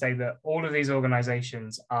I would say that all of these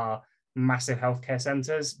organizations are massive healthcare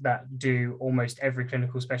centers that do almost every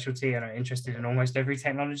clinical specialty and are interested in almost every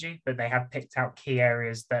technology, but they have picked out key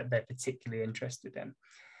areas that they're particularly interested in.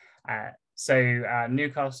 So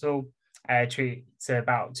Newcastle treats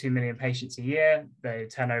about 2 million patients a year. They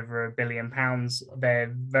turn over £1 billion.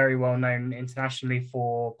 They're very well known internationally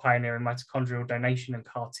for pioneering mitochondrial donation and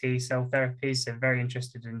CAR T cell therapies, so very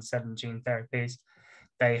interested in cell and gene therapies.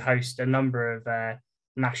 They host a number of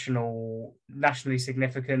nationally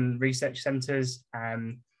significant research centres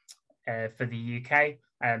for the UK,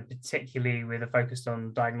 particularly with a focus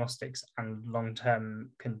on diagnostics and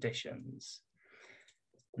long-term conditions.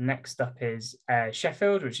 Next up is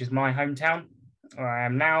Sheffield, which is my hometown, where I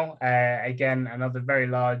am now. Again, another very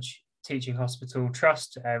large teaching hospital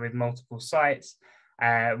trust with multiple sites,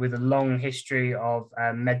 with a long history of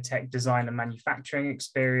medtech design and manufacturing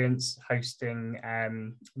experience, hosting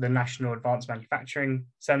the National Advanced Manufacturing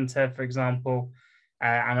Centre, for example,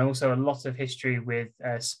 and also a lot of history with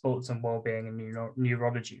sports and wellbeing and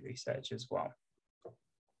neurology research as well.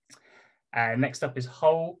 Next up is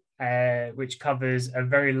Hull, which covers a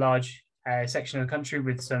very large section of the country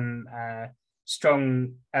with some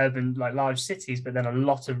strong urban, like large cities, but then a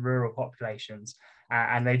lot of rural populations.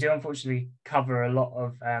 And they do unfortunately cover a lot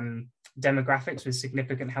of demographics with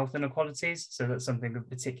significant health inequalities. So that's something of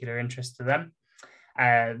particular interest to them.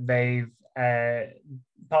 They've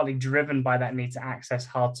partly driven by that need to access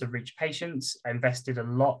hard to reach patients, invested a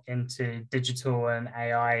lot into digital and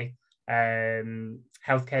AI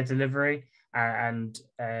healthcare delivery, and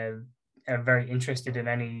are very interested in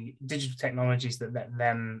any digital technologies that let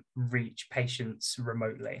them reach patients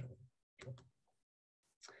remotely.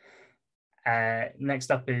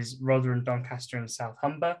 Next up is Rotherham, Doncaster and South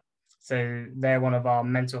Humber. So they're one of our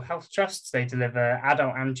mental health trusts. They deliver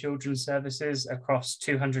adult and children's services across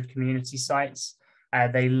 200 community sites.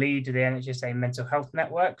 They lead the NHSA mental health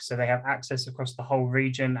network, so they have access across the whole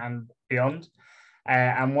region and beyond.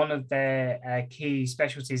 And one of their key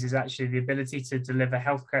specialties is actually the ability to deliver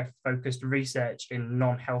healthcare-focused research in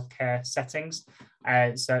non-healthcare settings,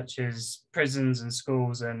 such as prisons and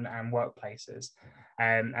schools and workplaces.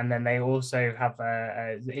 And then they also have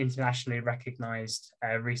internationally recognized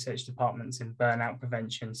research departments in burnout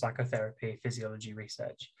prevention, psychotherapy, physiology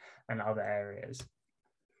research, and other areas.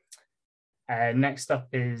 Next up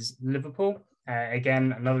is Liverpool.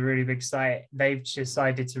 Again, another really big site. They've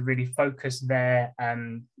decided to really focus their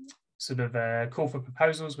call for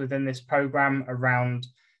proposals within this program around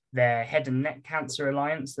their head and neck cancer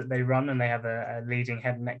alliance that they run, and they have a leading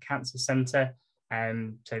head and neck cancer center.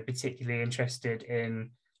 So particularly interested in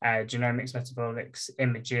genomics, metabolics,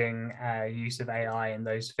 imaging, use of AI in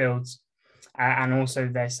those fields, and also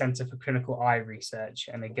their Center for Clinical Eye Research.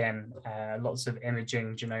 And again, lots of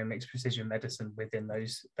imaging, genomics, precision medicine within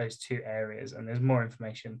those two areas. And there's more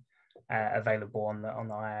information available on the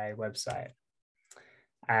IIA website.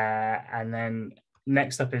 And then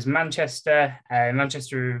next up is Manchester.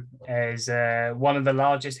 Manchester is one of the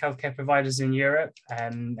largest healthcare providers in Europe,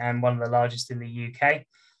 and one of the largest in the UK.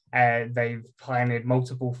 They've pioneered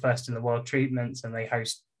multiple first-in-the-world treatments, and they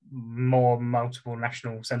host multiple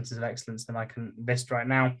national centres of excellence than I can list right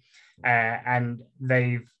now. And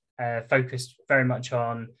they've focused very much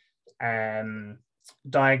on their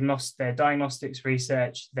diagnostics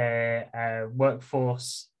research, their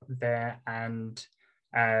workforce, and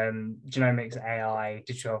genomics, AI,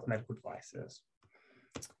 digital health, medical devices.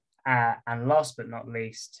 And last but not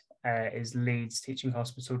least is Leeds Teaching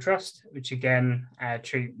Hospital Trust, which again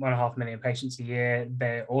treat 1.5 million patients a year.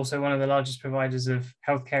 They're also one of the largest providers of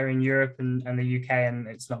healthcare in Europe and the UK, and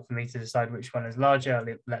it's not for me to decide which one is larger. I'll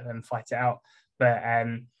let them fight it out. But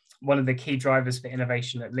one of the key drivers for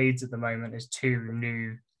innovation at Leeds at the moment is 2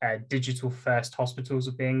 new digital first hospitals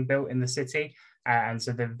are being built in the city. And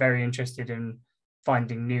so they're very interested in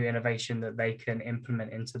finding new innovation that they can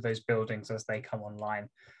implement into those buildings as they come online.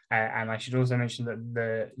 And I should also mention that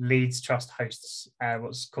the Leeds Trust hosts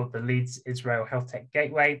what's called the Leeds Israel Health Tech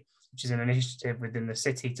Gateway, which is an initiative within the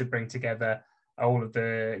city to bring together all of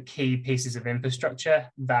the key pieces of infrastructure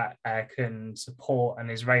that can support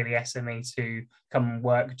an Israeli SME to come and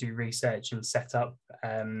work, do research, and set up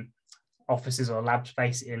offices or lab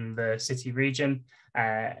space in the city region,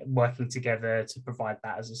 working together to provide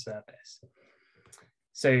that as a service.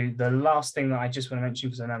 So the last thing that I just want to mention,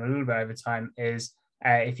 because I know I'm a little bit over time, is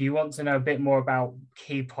if you want to know a bit more about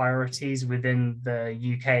key priorities within the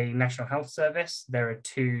UK National Health Service, there are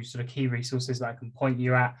 2 sort of key resources that I can point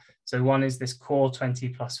you at. So one is this core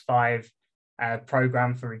 20+5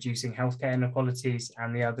 programme for reducing healthcare inequalities,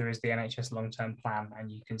 and the other is the NHS long-term plan.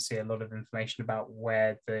 And you can see a lot of information about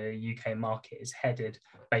where the UK market is headed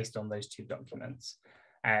based on those 2 documents.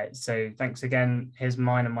 So thanks again. Here's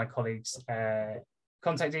mine and my colleagues'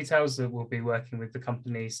 contact details that we'll be working with the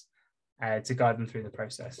companies to guide them through the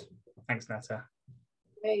process. Thanks, Nata.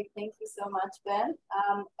 Great, thank you so much, Ben.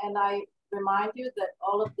 And I remind you that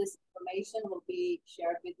all of this information will be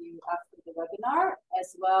shared with you after the webinar,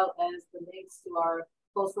 as well as the links to our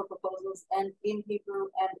calls for proposals and in Hebrew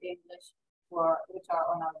and English, which are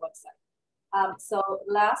on our website. So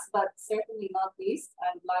last but certainly not least,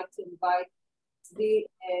 I'd like to invite Zvi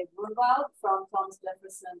Grunwald from Thomas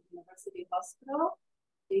Jefferson University Hospital.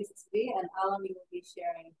 Please, Zvi, and Alami will be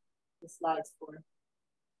sharing the slides for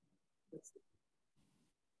this.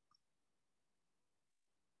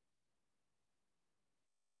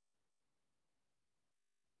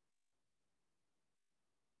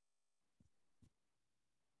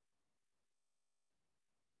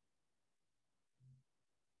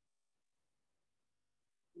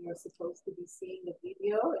 You're supposed to be seeing the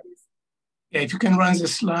video. It is. Yeah, if you can run the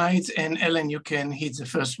slides, and Ellen, you can hit the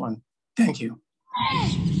first one. Thank you.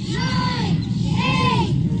 9,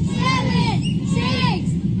 8, 7,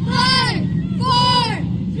 6, 5,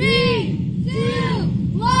 4, 3,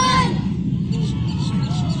 2, 1.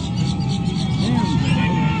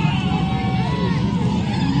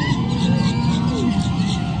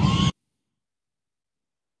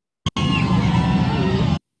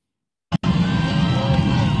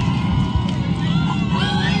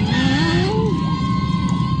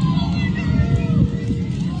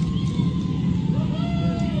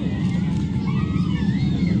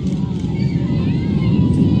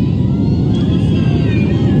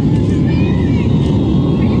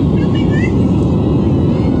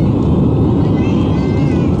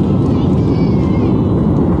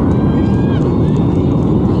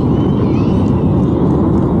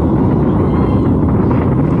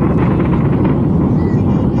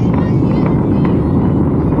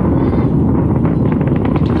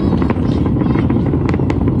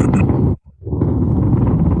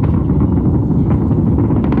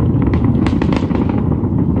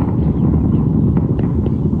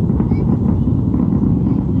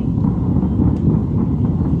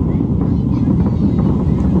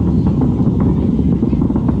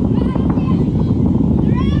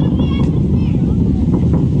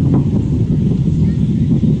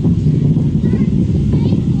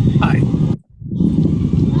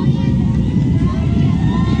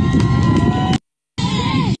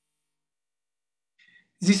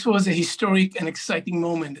 This was a historic and exciting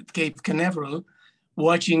moment at Cape Canaveral,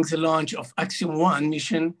 watching the launch of Axiom 1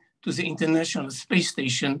 mission to the International Space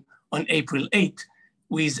Station on April 8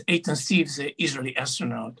 with Eitan Steve, the Israeli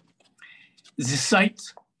astronaut. The sight,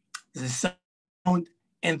 the sound,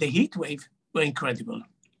 and the heat wave were incredible.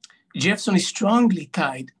 Jeffson is strongly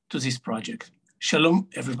tied to this project. Shalom,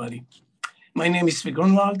 everybody. My name is Zvi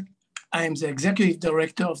Grunwald. I am the Executive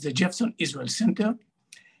Director of the Jeffson Israel Center,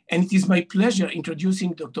 and it is my pleasure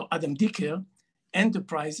introducing Dr. Adam Dicker,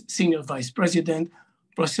 Enterprise Senior Vice President,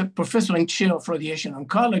 Professor and Chair of Radiation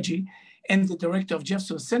Oncology, and the Director of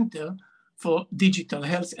Jeffson Center for Digital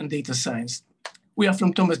Health and Data Science. We are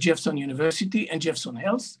from Thomas Jefferson University and Jefferson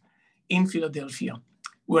Health in Philadelphia.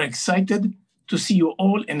 We're excited to see you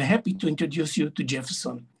all and happy to introduce you to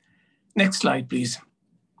Jefferson. Next slide, please.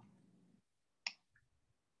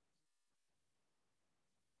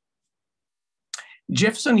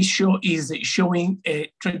 Jefferson is showing a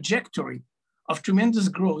trajectory of tremendous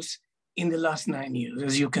growth in the last 9 years,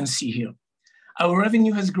 as you can see here. Our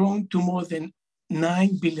revenue has grown to more than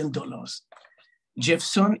 $9 billion.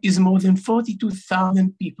 Jefferson is more than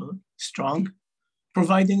 42,000 people strong,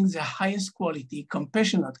 providing the highest quality,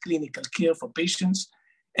 compassionate clinical care for patients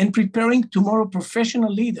and preparing tomorrow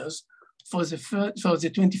professional leaders for the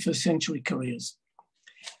 21st century careers,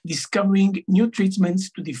 discovering new treatments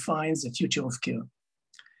to define the future of care.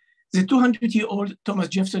 The 200-year-old Thomas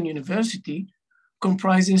Jefferson University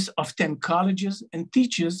comprises of 10 colleges and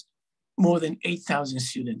teaches more than 8,000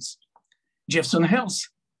 students. Jefferson Health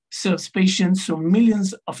serves patients through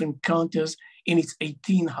millions of encounters in its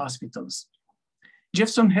 18 hospitals.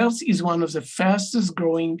 Jefferson Health is one of the fastest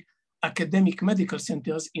growing academic medical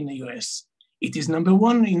centers in the US. It is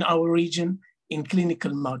 #1 in our region in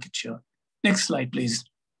clinical market share. Next slide, please.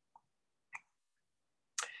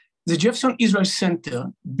 The Jefferson Israel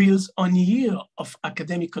Center builds on years of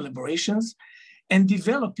academic collaborations and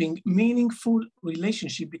developing meaningful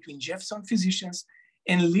relationship between Jefferson physicians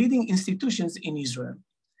and leading institutions in Israel.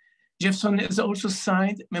 Jefferson has also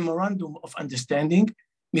signed Memorandum of Understanding,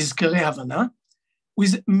 Mizkarei Havana,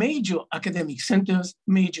 with major academic centers,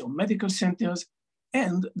 major medical centers,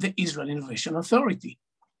 and the Israel Innovation Authority.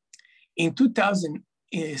 In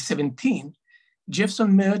 2017,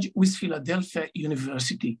 Jefferson merged with Philadelphia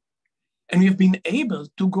University, and we've been able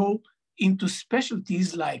to go into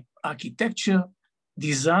specialties like architecture,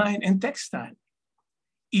 design, and textile.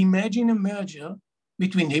 Imagine a merger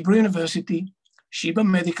between Hebrew University, Sheba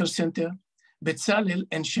Medical Center, Bezalel,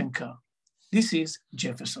 and Shankar. This is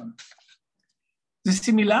Jefferson. The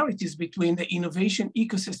similarities between the innovation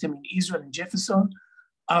ecosystem in Israel and Jefferson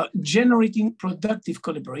are generating productive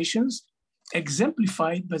collaborations,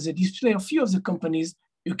 exemplified by the display of few of the companies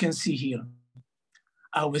you can see here.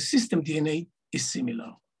 Our system DNA is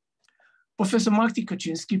similar. Professor Marty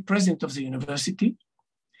Koczynski, president of the university,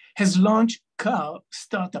 has launched CAR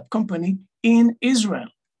startup company in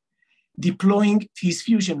Israel, deploying his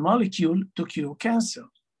fusion molecule to cure cancer.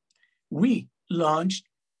 We launched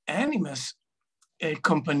Animus, a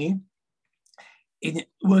company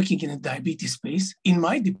working in a diabetes space in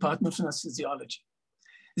my department of anesthesiology.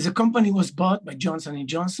 The company was bought by Johnson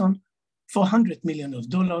 & Johnson for $100 million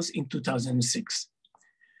in 2006.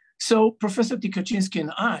 So Professor Koczynski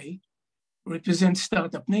and I represent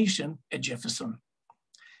Startup Nation at Jefferson.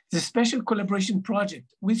 The special collaboration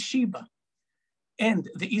project with Sheba and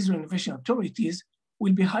the Israel Innovation Authorities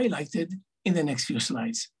will be highlighted in the next few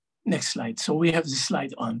slides. Next slide. So we have the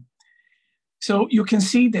slide on. So you can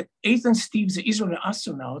see that Eitan Steve, the Israeli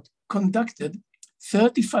astronaut, conducted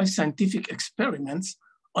 35 scientific experiments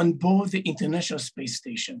on board the International Space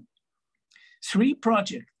Station. 3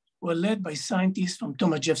 projects were led by scientists from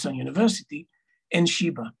Thomas Jefferson University and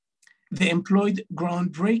Sheba. They employed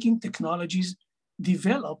groundbreaking technologies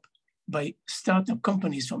developed by startup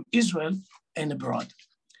companies from Israel and abroad.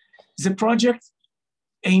 The project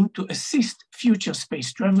aimed to assist future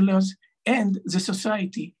space travelers and the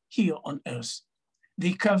society here on Earth.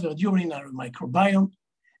 They covered urinary microbiome,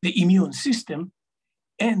 the immune system,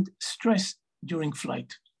 and stress during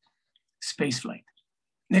flight, space flight.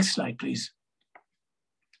 Next slide, please.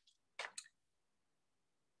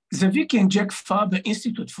 The Vicky and Jack Farber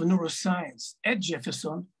Institute for Neuroscience at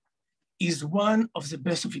Jefferson is one of the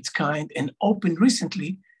best of its kind and opened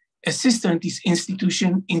recently a sister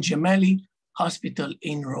institution in Gemelli Hospital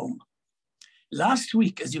in Rome. Last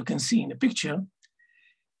week, as you can see in the picture,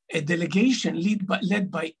 a delegation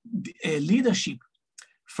led by leadership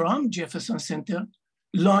from Jefferson Center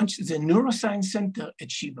launched the Neuroscience Center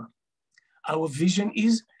at Sheba. Our vision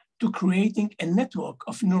is to creating a network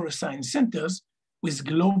of neuroscience centers with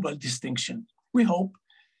global distinction. We hope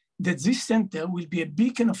that this center will be a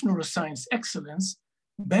beacon of neuroscience excellence,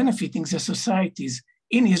 benefiting the societies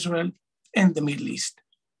in Israel and the Middle East.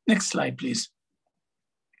 Next slide, please.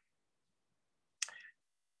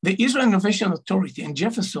 The Israel Innovation Authority and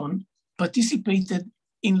Jefferson participated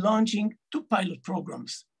in launching 2 pilot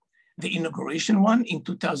programs, the inauguration one in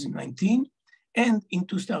 2019 and in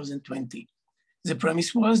 2020. The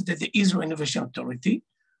premise was that the Israel Innovation Authority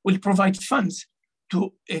will provide funds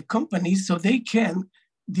to companies so they can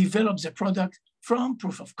develop the product from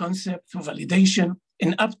proof of concept to validation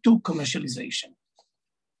and up to commercialization.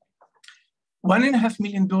 $1.5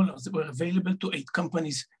 million were available to 8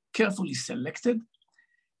 companies carefully selected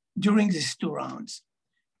during these 2 rounds.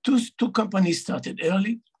 Two companies started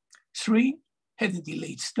early, 3 had a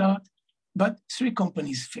delayed start, but 3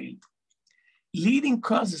 companies failed. Leading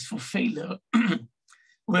causes for failure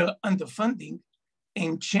were underfunding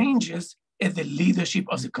and changes at the leadership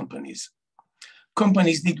of the companies.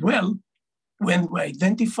 Companies did well when we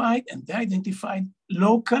identified, and they identified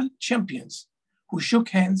local champions who shook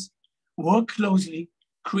hands, worked closely,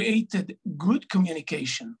 created good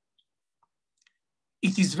communication.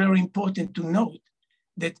 It is very important to note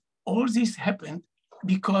that all this happened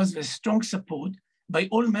because of strong support by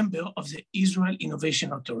all members of the Israel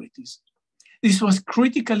Innovation Authorities. This was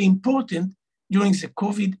critically important during the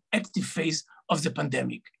COVID active phase of the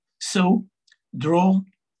pandemic. So, Dror,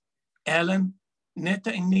 Alan,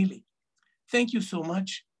 Neta, and Nili, thank you so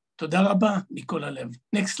much. Toda rabba mikol halev.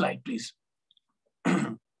 Next slide, please.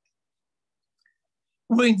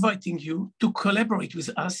 We're inviting you to collaborate with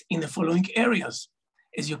us in the following areas.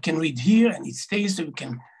 As you can read here, and it stays so you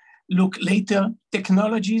can look later,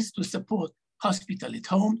 technologies to support hospital at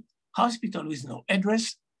home, hospital with no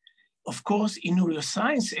address. Of course, in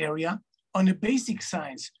neuroscience area, on a basic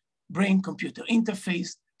science, brain-computer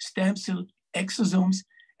interface, stem cell, exosomes,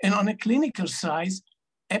 and on a clinical side,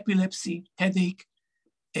 epilepsy, headache,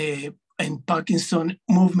 and Parkinson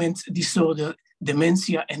movement disorder,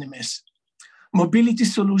 dementia, and MS. Mobility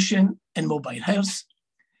solution and mobile health,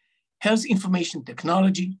 health information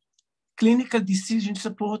technology, clinical decision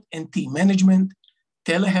support and team management,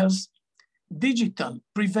 telehealth, digital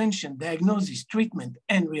prevention, diagnosis, treatment,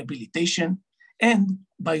 and rehabilitation, and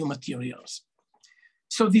biomaterials.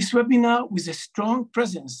 So this webinar, with a strong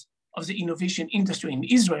presence of the innovation industry in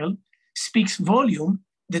Israel, speaks volume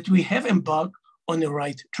that we have embarked on the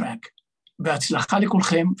right track. בהצלחה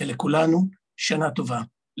לכולכם ולכולנו, שנה טובה,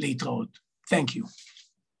 להתראות. Thank you.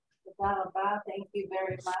 Thank you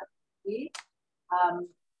very much.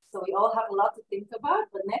 So we all have a lot to think about,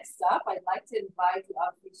 but next up, I'd like to invite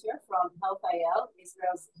our feature from Health.il,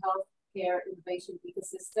 Israel's healthcare innovation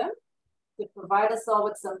ecosystem, to provide us all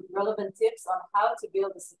with some relevant tips on how to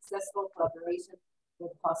build a successful collaboration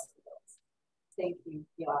with hospitals. Thank you,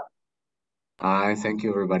 Yoav. Hi, thank you,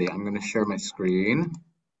 everybody. I'm going to share my screen.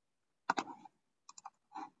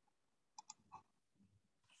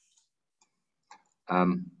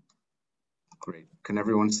 Great. Can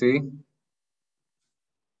everyone see?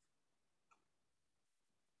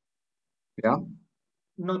 Yeah?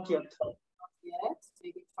 Not yet. Not yet.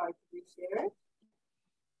 Maybe try to reshare it.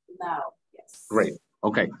 Now, yes. Great.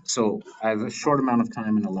 Okay. So I have a short amount of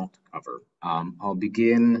time and a lot to cover. I'll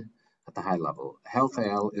begin at the high level.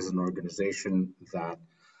 Health.il is an organization that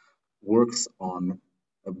works on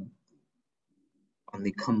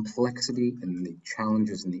the complexity and the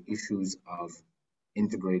challenges and the issues of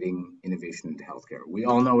integrating innovation into healthcare. We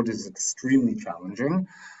all know it is extremely challenging,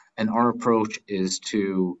 and our approach is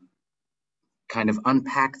to kind of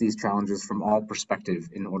unpack these challenges from all perspectives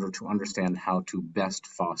in order to understand how to best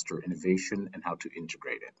foster innovation and how to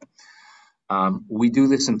integrate it. We do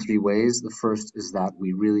this in 3 ways. The first is that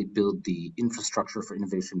we really build the infrastructure for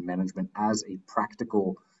innovation management as a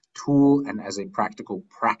practical tool and as a practical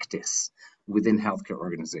practice within healthcare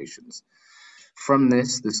organizations. From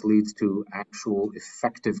this leads to actual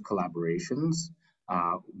effective collaborations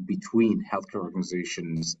between healthcare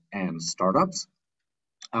organizations and startups.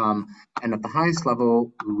 And at the highest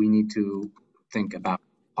level, we need to think about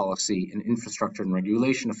policy and infrastructure and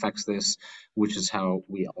regulation affects this, which is how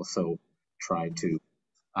we also try to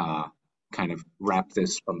kind of wrap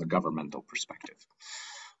this from the governmental perspective.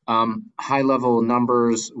 High level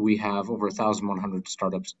numbers, we have over 1,100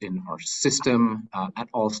 startups in our system at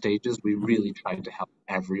all stages. We really try to help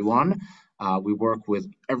everyone. We work with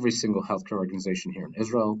every single healthcare organization here in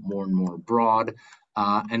Israel, more and more abroad.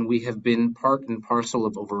 And we have been part and parcel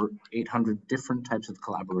of over 800 different types of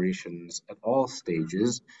collaborations at all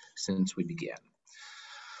stages since we began.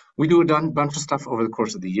 We do a bunch of stuff over the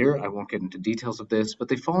course of the year. I won't get into details of this, but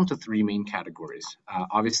they fall into 3 main categories.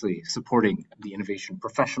 Obviously, supporting the innovation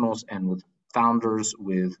professionals and with founders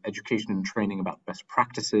with education and training about best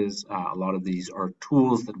practices. A lot of these are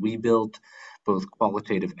tools that we built, both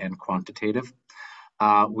qualitative and quantitative.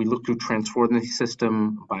 We look to transform the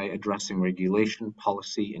system by addressing regulation,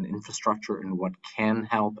 policy, and infrastructure, and what can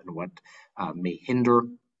help and what may hinder.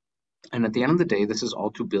 And at the end of the day, this is all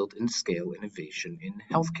to build and scale innovation in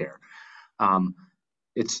healthcare.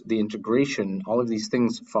 It's the integration, all of these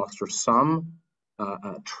things foster some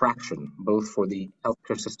traction, both for the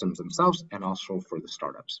healthcare systems themselves and also for the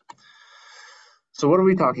startups. So what are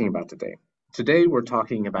we talking about today? Today, we're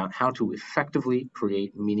talking about how to effectively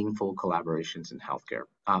create meaningful collaborations in healthcare,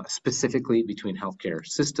 specifically between healthcare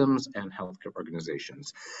systems and healthcare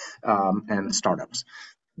organizations and startups.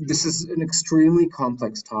 This is an extremely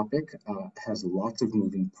complex topic, has lots of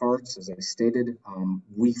moving parts. As I stated,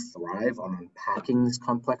 we thrive on unpacking this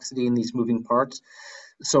complexity in these moving parts.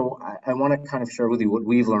 So I want to kind of share with you what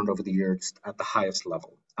we've learned over the years at the highest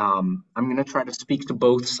level. I'm going to try to speak to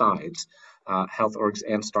both sides, health orgs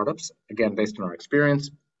and startups, again, based on our experience.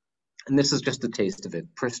 And this is just a taste of it.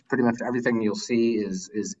 Pretty much everything you'll see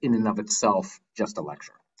is in and of itself just a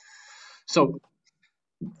lecture. So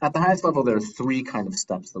at the highest level, there are three kind of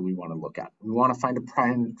steps that we want to look at. We want to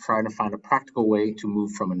try to find a practical way to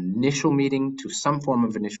move from an initial meeting to some form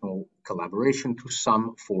of initial collaboration to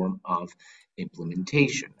some form of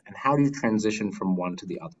implementation. And how do you transition from one to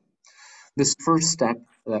the other? This first step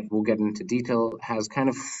that we'll get into detail has kind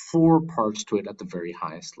of four parts to it at the very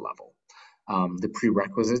highest level. The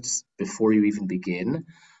prerequisites before you even begin,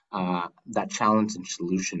 that challenge and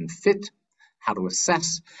solution fit, how to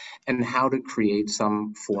assess, and how to create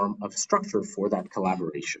some form of structure for that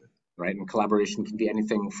collaboration, right? And collaboration can be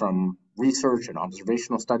anything from research and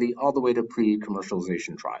observational study all the way to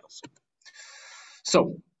pre-commercialization trials.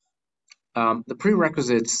 So the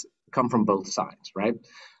prerequisites come from both sides, right?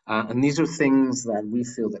 And these are things that we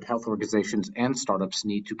feel that health organizations and startups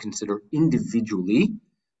need to consider individually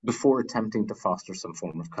before attempting to foster some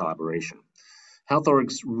form of collaboration. Health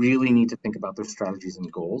orgs really need to think about their strategies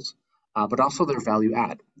and goals, but also their value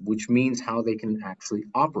add, which means how they can actually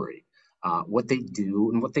operate, what they do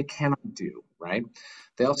and what they cannot do, right?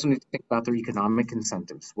 They also need to think about their economic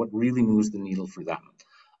incentives, what really moves the needle for them.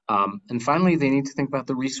 And finally, they need to think about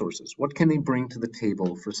the resources. What can they bring to the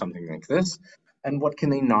table for something like this? And what can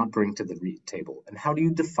they not bring to the table? And how do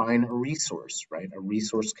you define a resource, right? A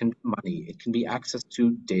resource can be money, it can be access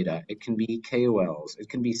to data, it can be KOLs, it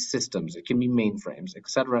can be systems, it can be mainframes, et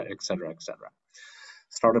cetera, et cetera, et cetera.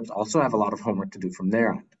 Startups also have a lot of homework to do from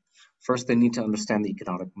their end. First, they need to understand the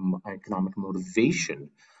economic motivation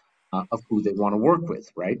of who they want to work with,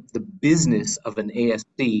 right? The business of an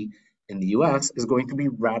ASC in the US is going to be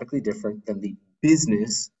radically different than the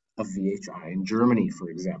business of VHI in Germany, for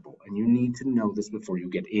example. And you need to know this before you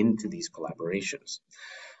get into these collaborations.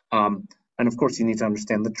 And of course, you need to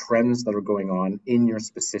understand the trends that are going on in your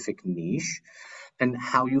specific niche and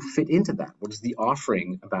how you fit into that. What is the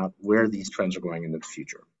offering about where these trends are going in the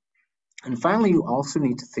future? And finally, you also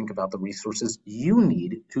need to think about the resources you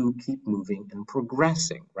need to keep moving and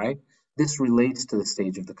progressing, right? This relates to the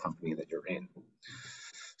stage of the company that you're in.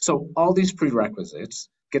 So all these prerequisites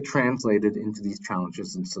get translated into these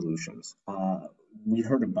challenges and solutions. We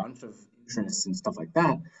heard a bunch of interests and stuff like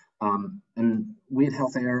that. And we at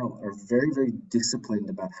Health AR are very, very disciplined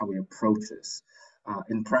about how we approach this.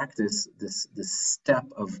 In practice, this step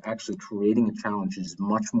of actually creating a challenge is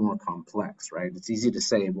much more complex, right? It's easy to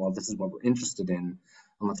say, well, this is what we're interested in,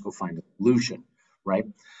 and let's go find a solution, right?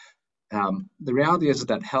 The reality is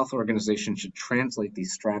that health organizations should translate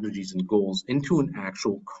these strategies and goals into an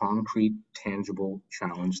actual concrete, tangible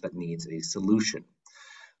challenge that needs a solution.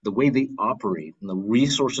 The way they operate and the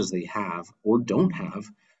resources they have or don't have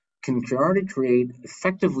can already create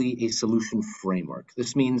effectively a solution framework.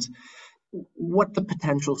 This means what the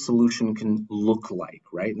potential solution can look like,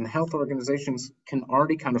 right? And health organizations can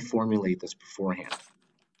already kind of formulate this beforehand.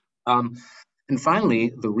 And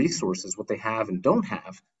finally, the resources, what they have and don't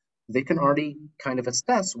have, they can already kind of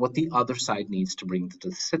assess what the other side needs to bring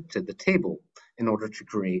to the table in order to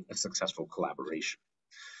create a successful collaboration.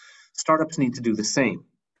 Startups need to do the same.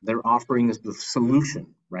 Their offering is the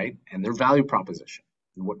solution, right? And their value proposition.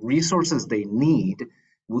 And what resources they need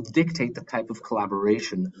will dictate the type of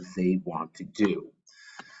collaboration they want to do.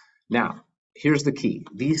 Now, here's the key.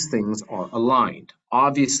 These things are aligned.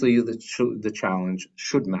 Obviously, the challenge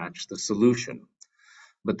should match the solution.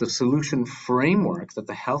 But the solution framework that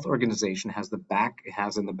the health organization has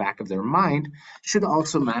in the back of their mind should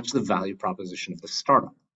also match the value proposition of the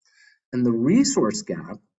startup. And the resource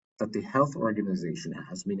gap that the health organization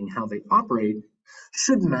has, meaning how they operate,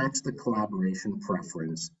 should match the collaboration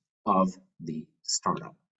preference of the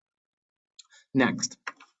startup. Next,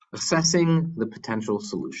 assessing the potential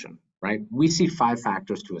solution, right? We see 5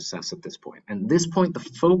 factors to assess at this point. And at this point, the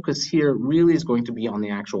focus here really is going to be on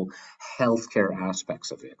the actual healthcare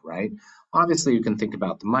aspects of it, right? Obviously, you can think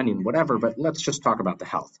about the money and whatever, but let's just talk about the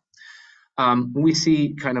health. We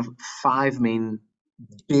see kind of 5 main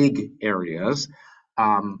big areas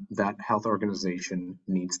that health organization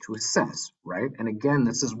needs to assess, right? And again,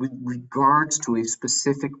 this is with regards to a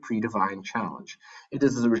specific predefined challenge. It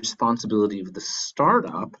is the responsibility of the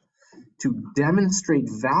startup to demonstrate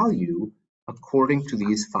value according to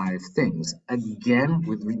these 5 things, again,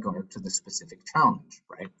 with regard to the specific challenge,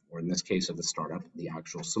 right? Or in this case of the startup, the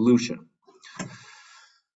actual solution.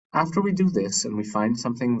 After we do this and we find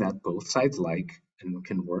something that both sides like and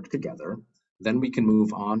can work together, then we can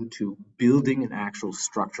move on to building an actual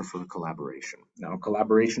structure for the collaboration. Now,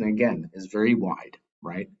 collaboration, again, is very wide,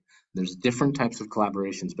 right? There's different types of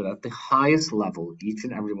collaborations, but at the highest level, each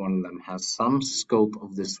and every one of them has some scope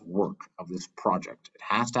of this work, of this project. It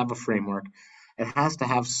has to have a framework. It has to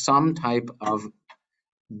have some type of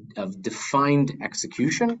defined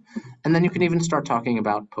execution. And then you can even start talking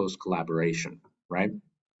about post-collaboration, right?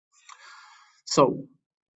 So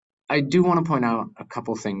I do want to point out a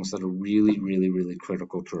couple things that are really, really, really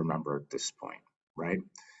critical to remember at this point, right?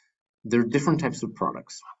 There are different types of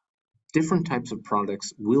products. Different types of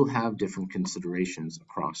products will have different considerations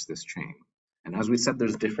across this chain. And as we said,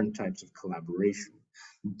 there's different types of collaboration.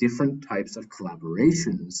 Different types of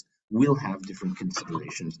collaborations will have different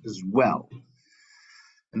considerations as well.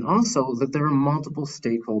 And also that there are multiple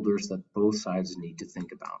stakeholders that both sides need to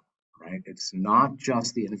think about. Right? It's not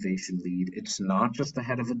just the innovation lead. It's not just the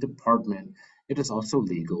head of a department. It is also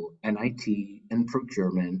legal and IT and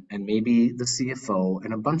procurement and maybe the CFO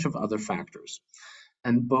and a bunch of other factors.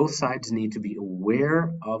 And both sides need to be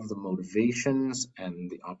aware of the motivations and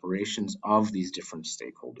the operations of these different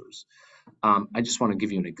stakeholders. I just want to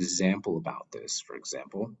give you an example about this. For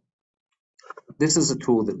example, this is a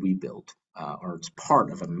tool that we built, or it's part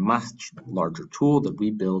of a much larger tool that we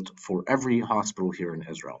built for every hospital here in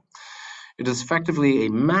Israel. It is effectively a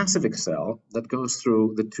massive Excel that goes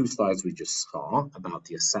through the 2 slides we just saw about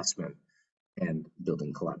the assessment and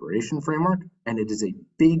building collaboration framework, and it is a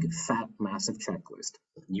big, fat, massive checklist.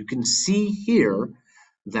 You can see here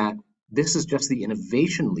that this is just the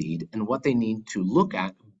innovation lead and what they need to look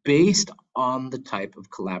at based on the type of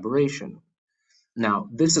collaboration. Now,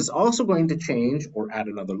 this is also going to change or add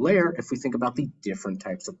another layer if we think about the different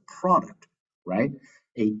types of product, right?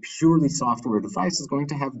 A purely software device is going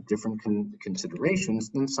to have different considerations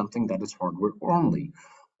than something that is hardware only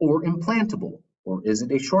or implantable. Or is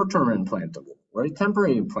it a short-term implantable or a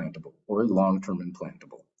temporary implantable or a long-term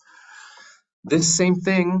implantable? This same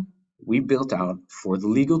thing we built out for the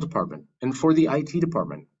legal department and for the IT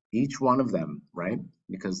department, each one of them, right?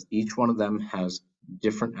 Because each one of them has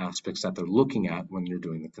different aspects that they're looking at when you're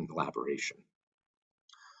doing the collaboration.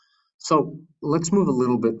 So let's move a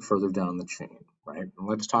little bit further down the chain, right? And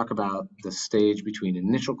let's talk about the stage between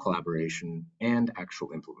initial collaboration and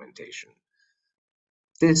actual implementation.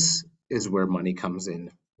 This is where money comes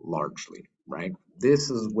in largely, right? This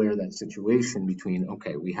is where that situation between,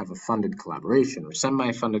 okay, we have a funded collaboration or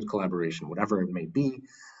semi-funded collaboration, whatever it may be,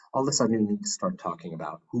 all of a sudden you need to start talking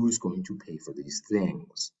about who's going to pay for these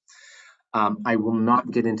things. I will not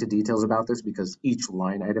get into details about this because each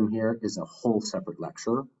line item here is a whole separate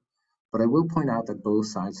lecture, but I will point out that both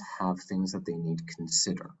sides have things that they need to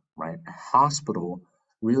consider, right? A hospital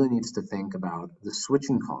really needs to think about the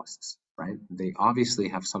switching costs, right? They obviously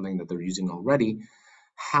have something that they're using already.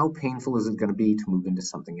 How painful is it going to be to move into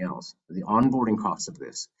something else? The onboarding costs of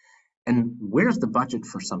this, and where's the budget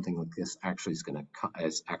for something like this actually is going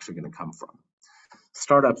to come from?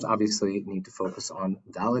 Startups obviously need to focus on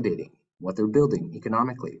validating what they're building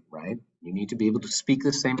economically, right? You need to be able to speak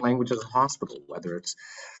the same language as a hospital, whether it's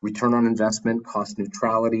return on investment, cost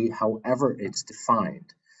neutrality, however it's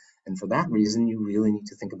defined. And for that reason, you really need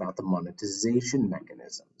to think about the monetization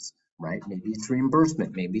mechanisms, right? Maybe it's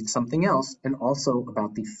reimbursement, maybe it's something else, and also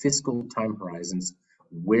about the fiscal time horizons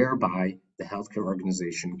whereby the healthcare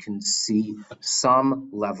organization can see some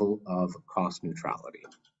level of cost neutrality.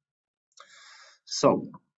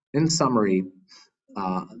 So, in summary,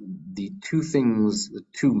 the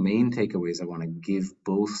two main takeaways I want to give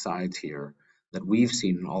both sides here that we've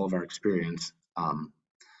seen in all of our experience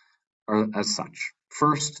are as such.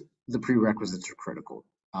 First, the prerequisites are critical.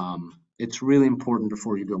 It's really important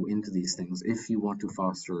before you go into these things, if you want to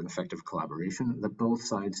foster an effective collaboration, that both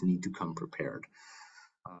sides need to come prepared.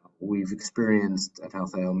 We've experienced at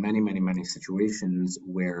Health IL many situations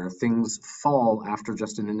where things fall after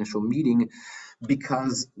just an initial meeting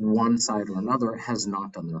because one side or another has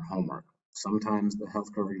not done their homework. Sometimes the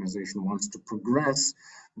healthcare organization wants to progress,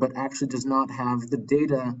 but actually does not have the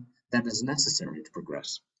data that is necessary to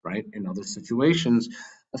progress, right? In other situations,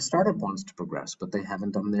 a startup wants to progress, but they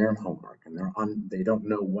haven't done their homework and they don't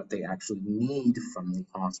know what they actually need from the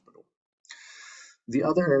hospital. The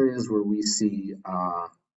other areas where we see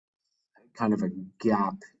kind of a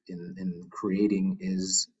gap in creating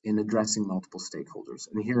is in addressing multiple stakeholders.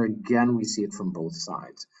 And here again, we see it from both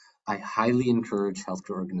sides. I highly encourage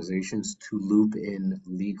healthcare organizations to loop in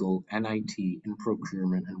legal, NIT, and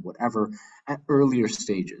procurement and whatever at earlier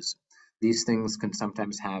stages. These things can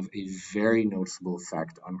sometimes have a very noticeable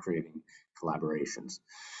effect on creating collaborations.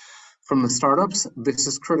 From the startups, this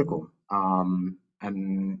is critical.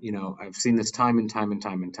 And you know, I've seen this time and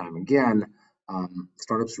time again.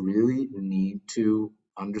 Startups really need to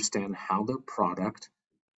understand how their product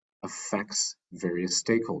affects various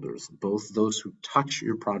stakeholders, both those who touch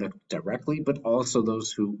your product directly, but also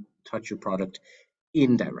those who touch your product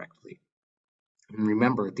indirectly. And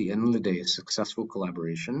remember, at the end of the day, a successful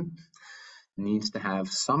collaboration needs to have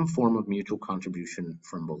some form of mutual contribution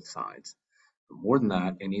from both sides. But more than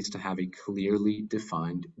that, it needs to have a clearly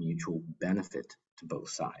defined mutual benefit to both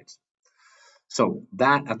sides. So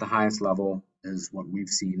that at the highest level is what we've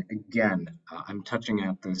seen. Again, I'm touching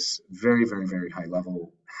at this very high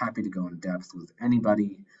level. Happy to go in depth with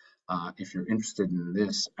anybody. If you're interested in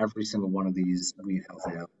this, every single one of these, we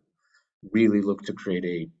at Health really look to create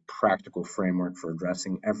a practical framework for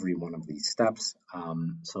addressing every one of these steps.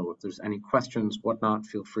 So if there's any questions, whatnot,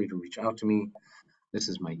 feel free to reach out to me. This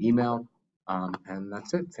is my email, and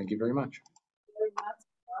that's it. Thank you very much. Very much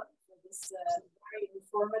for this very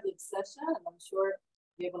informative session, and I'm sure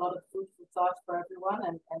we have a lot of food for thought for everyone,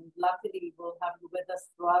 and luckily we'll have you with us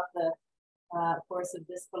throughout the course of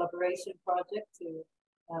this collaboration project to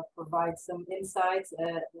provide some insights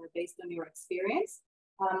based on your experience.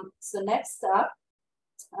 So next up,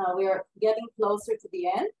 we are getting closer to the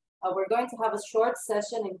end. We're going to have a short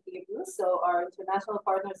session in Hebrew, so our international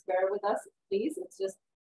partners bear with us, please. It's just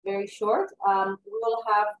very short. We will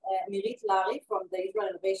have Mirit Lari from the Israel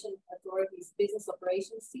Innovation Authority's Business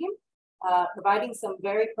Operations team, providing some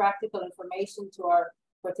very practical information to our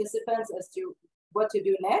participants as to what to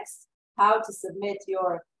do next, how to submit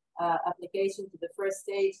your application to the first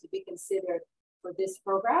stage to be considered for this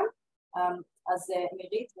program. אז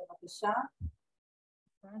מירית, בבקשה.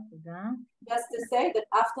 Just to say that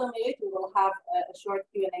after Mirit, we will have a short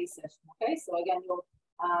Q&A session, okay? So again,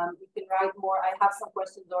 you can write more. I have some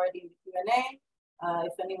questions already in the Q&A.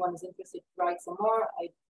 If anyone is interested to write some more,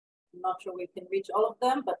 I'm not sure we can reach all of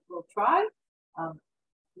them, but we'll try.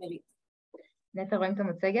 Mirit. נטע, רואים את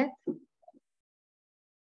המצגת?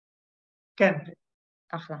 כן.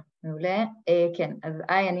 אחלה, מעולה. כן, אז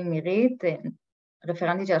אני מירית,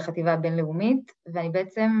 רפרנטית של החטיבה הבינלאומית, ואני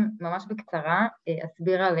בעצם ממש בקצרה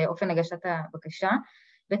אסביר על אופן הגשת הבקשה.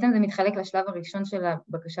 בעצם זה מתחלק לשלב הראשון של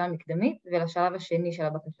הבקשה המקדמית ולשלב השני של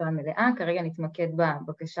הבקשה המלאה. כרגע נתמקד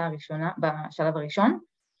בבקשה הראשונה, בשלב הראשון.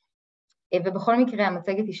 ובכל מקרה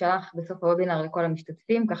המצגת תישלח בסוף הוובינר לכל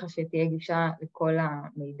המשתתפים, ככה שתהיה גישה לכל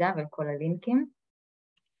המידע ולכל הלינקים.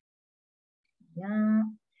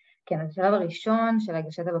 כן, אז השלב הראשון של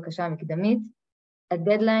הגשת הבקשה המקדמית,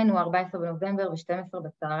 הדדליין הוא 14 בנובמבר ו-12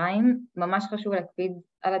 בצהריים. ממש חשוב להקפיד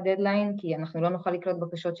על הדדליין, כי אנחנו לא נוכל לקלוט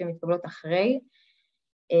בקשות שמתקבלות אחרי,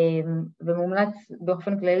 ומומלץ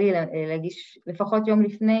באופן כללי להגיש לפחות יום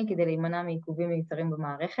לפני, כדי להימנע מעיכובים מיותרים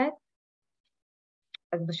במערכת.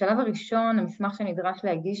 אז בשלב הראשון, המסמך שנדרש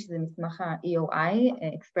להגיש זה מסמך ה-EOI,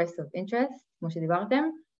 Express of Interest, כמו שדיברתם.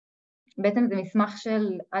 בעצם זה מסמך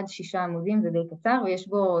של עד 6 עמודים, זה די קצר, ויש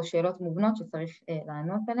בו שאלות מובנות שצריך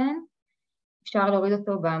לענות עליהן. אפשר להוריד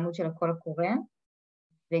אותו בעמוד של הקול הקורא,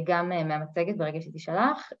 וגם מהמצגת ברגע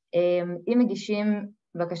שתשלח. אם מגישים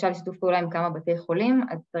בקשה לשיתוף פעולה עם כמה בתי חולים,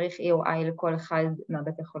 אז צריך EOI לכל אחד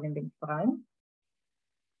מהבתי חולים בנפרד.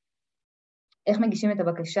 איך מגישים את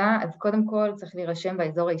הבקשה? אז קודם כל צריך להירשם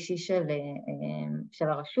באזור האישי של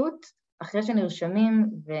הרשות. אחרי שנרשמים,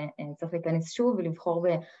 וצריך להיכנס שוב ולבחור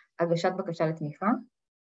בהגשת בקשה לתמיכה.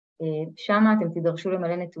 שם אתם תידרשו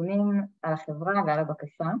למלא נתונים על החברה ועל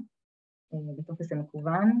הבקשה. בטופס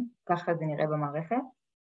המקוון, ככה זה נראה במערכת.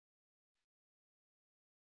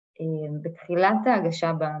 בתחילת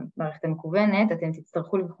ההגשה במערכת המקוונת, אתם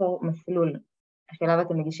תצטרכו לבחור מסלול השלב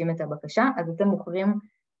אתם מגישים את הבקשה, אז אתם בוחרים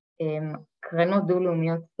קרנות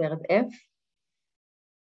דו-לאומיות third F,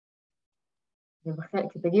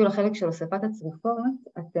 וכשתגיעו לחלק של הוספת הצרופות,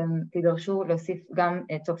 אתם תידרשו להוסיף גם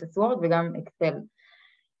טופס וורד וגם אקסל.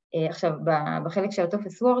 עכשיו, בחלק של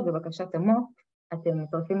הטופס וורד, בבקשת המו"פ, אתם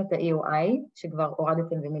מצרפים את ה-EOI, שכבר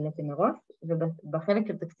הורדתם ומילאתם מראש, ובחלק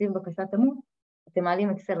של תקציב בקשת המו"פ, אתם מעלים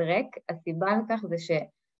אקסל ריק, הסיבה לכך זה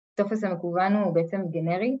שטופס המקוון הוא בעצם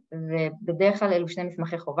גנרי, ובדרך כלל אלו שני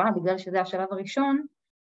מסמכי חובה, בגלל שזה השלב הראשון,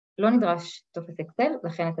 לא נדרש טופס אקסל,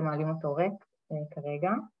 לכן אתם מעלים אותו ריק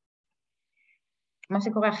כרגע. מה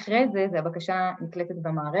שקורה אחרי זה, זה הבקשה נקלטת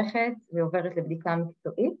במערכת ועוברת לבדיקה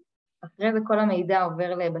מקצועית. אחרי זה כל המידע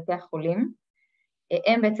עובר לבתי החולים.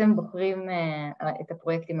 הם בעצם בוחרים את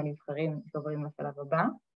הפרויקטים הנבחרים שעוברים לשלב הבא.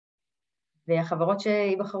 והחברות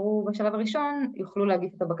שיבחרו בשלב הראשון יוכלו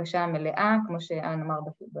להגיש את הבקשה המלאה, כמו שאן אמר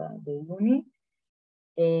ביוני.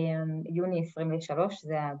 יוני 23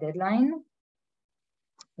 זה הדדליין,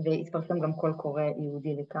 והתפרסם גם קול קורא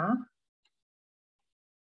ייעודי לכך.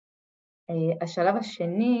 השלב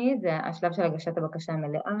השני זה השלב של הגשת הבקשה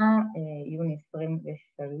המלאה, יוני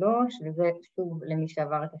 23, וזה שוב למי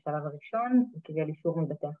שעבר את השלב הראשון, וקיבל אישור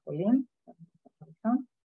מבתי החולים.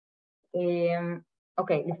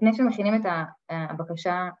 אוקיי, לפני שמכינים את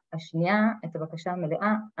הבקשה השנייה, את הבקשה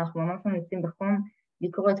המלאה, אנחנו ממש ממליצים בחום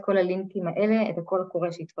לקרוא את כל הלינקים האלה, את הקול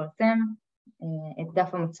הקורא שהתפרסם, את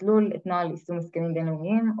דף המצלול, את נוהל יישום הסכמים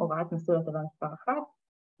בינלאומיים, הוראת מסלול הטבה מספר 1,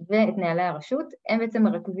 ואת נהלי הרשות. הם בעצם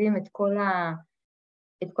מרכזים את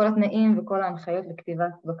כל התנאים וכל ההנחיות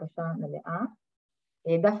לכתיבת בקשה מלאה.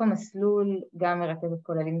 דף המסלול גם מרכז את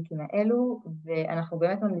כל הלינקים האלו, ואנחנו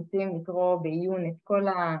באמת ממליצים לקרוא בעיון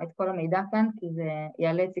את כל המידע כאן, כי זה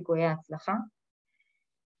יעלה את סיכויי ההצלחה.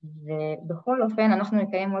 ובכל אופן, אנחנו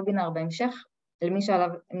נקיים וובינר בהמשך,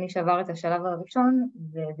 למי שעבר את השלב הראשון,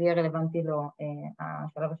 וזה יהיה רלוונטי לו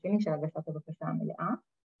השלב השני של הגשת הבקשה המלאה.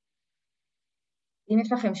 אם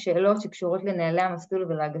יש לכם שאלות שקשורות לנהלי המסלול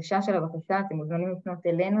ולהגשה של הבקשה, אתם מוזמנים לפנות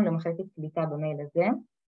אלינו למחלקת קליטה במייל הזה.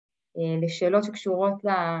 לשאלות שקשורות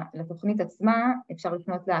לתוכנית עצמה, אפשר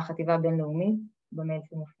לפנות לחטיבה הבינלאומית במייל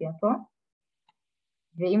שמופיע פה.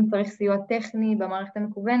 ואם צריך סיוע טכני במערכת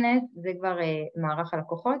המקוונת, זה כבר מערך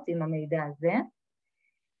הלקוחות עם המידע הזה.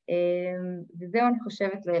 וזהו, אני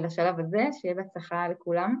חושבת לשלב הזה, שיהיה בהצלחה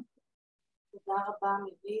לכולם. תודה רבה,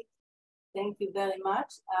 מירי. Thank you very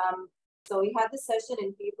much. So we had the session in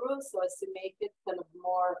Hebrew so as to make it kind of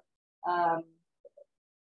more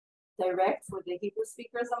direct for the Hebrew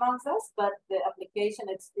speakers amongst us, but the application,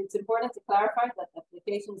 it's important to clarify that the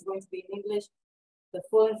application is going to be in English. The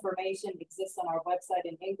full information exists on our website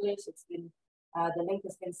in English. It's been, the link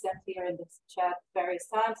has been sent here in this chat various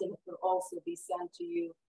times, and it will also be sent to you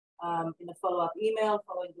in a follow-up email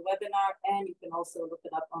following the webinar, and you can also look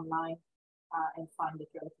it up online and find it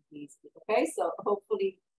relatively easily. Okay, so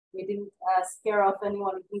hopefully we didn't scare off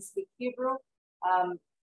anyone who can speak Hebrew.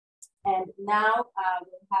 And now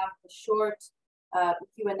we'll have a short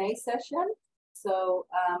Q&A session. So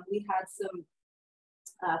we had some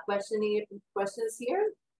questions here.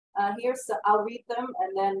 So I'll read them,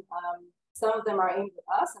 and then some of them are aimed at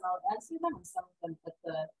us, and I'll answer them, and some of them at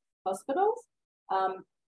the hospitals.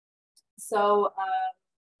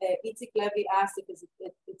 Itzik Levy asked if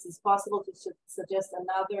it is possible to suggest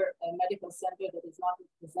another medical center that is not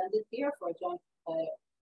represented here for a joint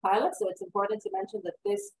pilot. So it's important to mention that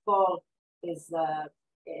this call is,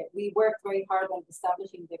 we worked very hard on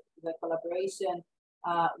establishing the collaboration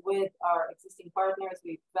with our existing partners.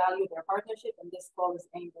 We value their partnership, and this call is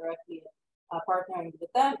aimed directly at partnering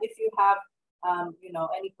with them. If you have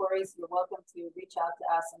any queries, you're welcome to reach out to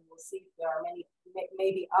us, and we'll see if there are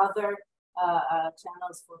maybe other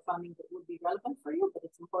channels for funding that would be relevant for you, but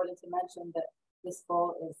it's important to mention that this call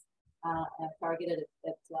is targeted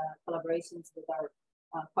at collaborations with our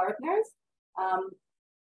partners.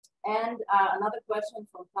 And another question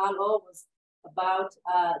from Paulo was about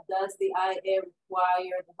does the IA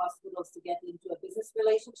require the hospitals to get into a business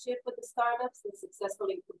relationship with the startups that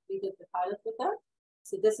successfully completed the pilot with them?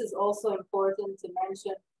 So this is also important to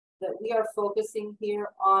mention that we are focusing here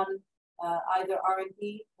on either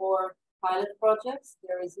R&D or pilot projects.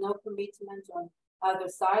 There is no commitment on either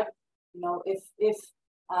side. If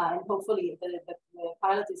and hopefully the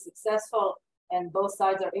pilot is successful and both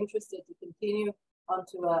sides are interested to continue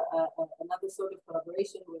onto another sort of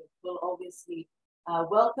collaboration, we will obviously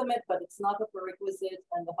welcome it, but it's not a prerequisite,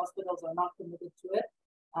 and the hospitals are not committed to it.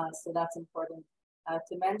 So that's important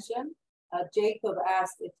to mention. Jacob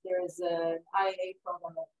asked if there is an IA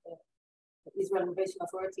program, the Israel Innovation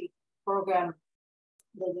Authority program,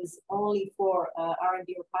 that is only for R&D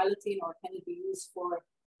or piloting, or can it be used for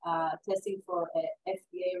testing for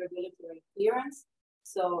FDA regulatory clearance?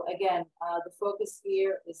 So again, the focus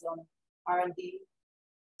here is on R&D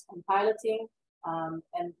and piloting,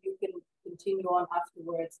 and you can continue on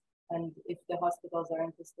afterwards. And if the hospitals are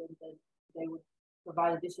interested, then they would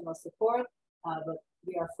provide additional support, but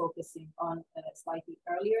we are focusing on a slightly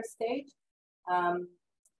earlier stage.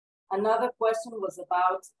 Another question was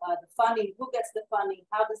about the funding. Who gets the funding?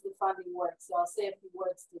 How does the funding work? So I'll say a few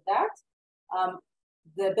words to that.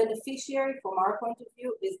 The beneficiary, from our point of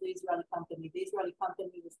view, is the Israeli company. The Israeli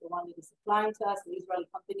company is the one that is applying to us. The Israeli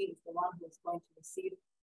company is the one who is going to receive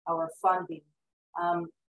our funding.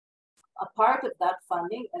 A part of that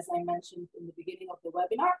funding, as I mentioned in the beginning of the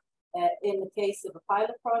webinar, in the case of a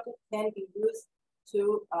pilot project, can be used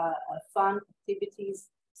to fund activities,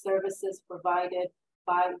 services provided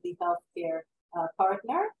by the healthcare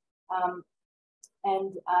partner.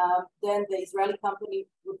 Then the Israeli company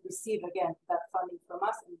would receive, again, that funding from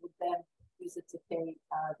us and would then use it to pay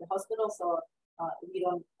the hospital. So we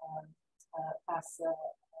don't pass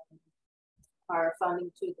our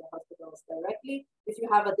funding to the hospitals directly. If you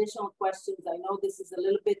have additional questions, I know this is a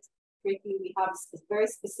little bit tricky. We have very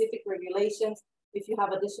specific regulations. If you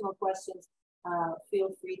have additional questions, feel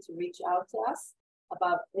free to reach out to us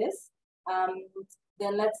about this.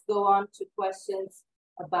 Then let's go on to questions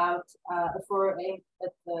about our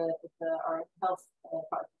health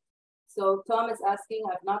part. So Tom is asking,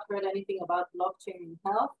 I've not heard anything about blockchain in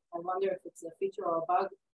health. I wonder if it's a feature or a bug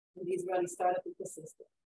in the Israeli startup ecosystem.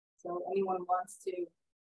 So anyone wants to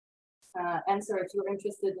answer if you're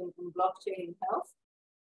interested in blockchain in health?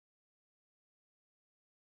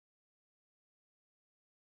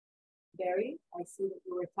 Barry, I see that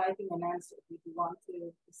you were typing an answer. Did you want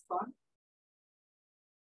to respond?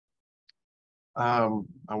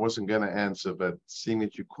 I wasn't going to answer, but seeing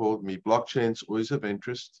that you called me, blockchain's always of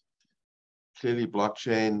interest. Clearly,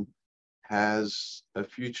 blockchain has a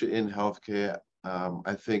future in healthcare.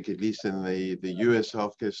 I think at least in the US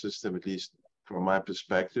healthcare system, at least from my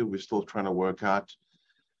perspective, we're still trying to work out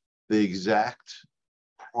the exact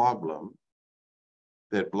problem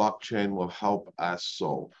that blockchain will help us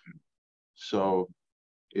solve. So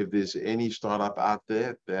if there's any startup out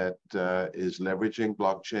there that is leveraging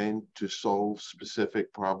blockchain to solve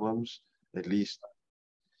specific problems, at least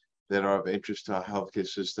that are of interest to our healthcare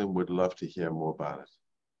system, would love to hear more about it.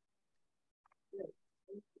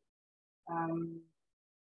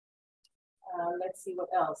 Let's see what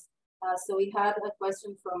else. So we had a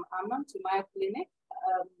question from Amnon to my clinic.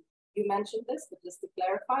 You mentioned this, but just to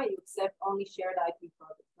clarify, you accept only shared IP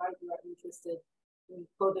projects, right? You are interested in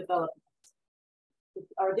co-development.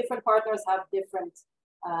 Our different partners have different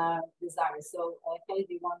desires. So Kelly,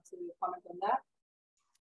 do you want to comment on that?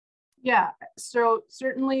 Yeah, so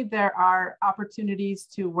certainly there are opportunities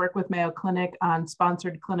to work with Mayo Clinic on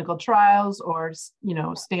sponsored clinical trials or,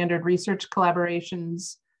 standard research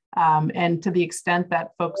collaborations. And to the extent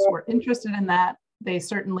that folks were interested in that, they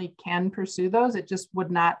certainly can pursue those. It just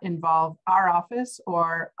would not involve our office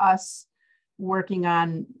or us working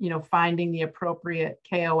on, finding the appropriate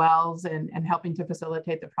KOLs and helping to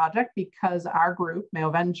facilitate the project, because our group, Mayo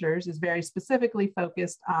Ventures, is very specifically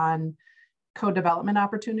focused on co-development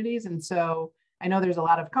opportunities. And so I know there's a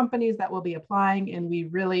lot of companies that will be applying, and we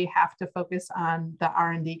really have to focus on the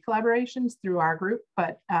R&D collaborations through our group.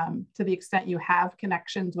 But to the extent you have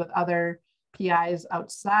connections with other PIs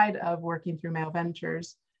outside of working through Mayo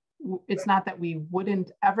Ventures, it's not that we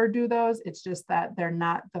wouldn't ever do those. It's just that they're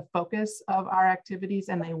not the focus of our activities,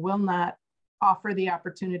 and they will not offer the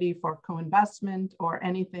opportunity for co-investment or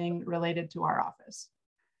anything related to our office.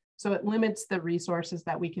 So it limits the resources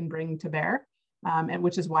that we can bring to bear, and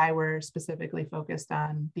which is why we're specifically focused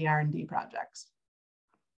on the R&D projects.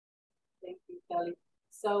 Thank you, Kelly.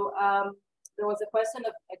 So there was a question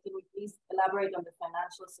of, can we please elaborate on the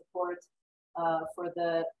financial support for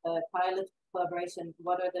the pilot collaboration?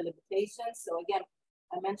 What are the limitations? So again,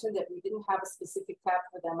 I mentioned that we didn't have a specific cap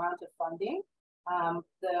for the amount of funding.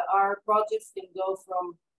 Our projects can go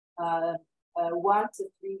from 1 to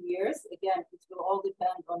 3 years. Again, it will all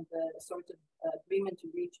depend on the sort of agreement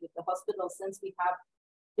to reach with the hospital. Since we have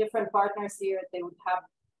different partners here, they would have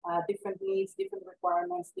different needs, different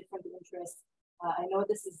requirements, different interests. I know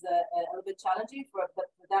this is a little bit challenging, but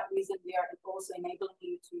for that reason, we are also enabling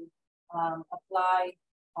you to apply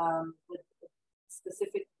with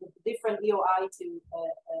different EOI to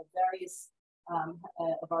various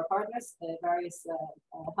of our partners, various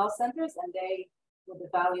health centers, and they would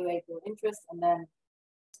evaluate your interest, and then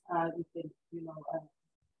we could,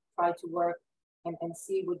 try to work and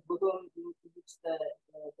see with whom you reach the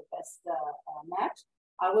best match.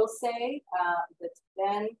 I will say that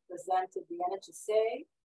Ben presented the NHSA.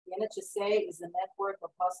 The NHSA is a network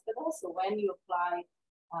of hospitals. So when you apply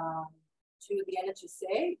to the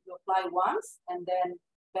NHSA, you apply once, and then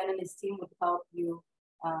Ben and his team would help you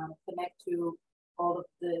connect to all of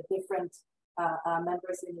the different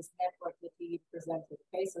members in his network that he presented.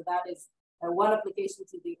 Okay, so that is one application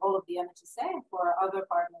to all of the NHSA, and for our other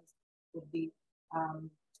partners would be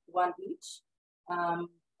one each.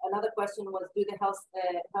 Another question was, do the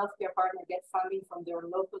healthcare partner get funding from their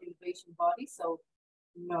local innovation body? So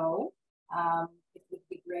no, it would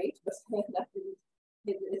be great, but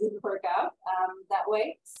it didn't work out that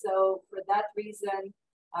way. So for that reason,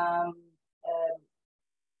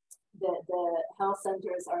 the health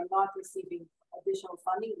centers are not receiving additional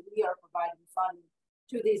funding. We are providing funding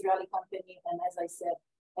to the Israeli company, and as I said,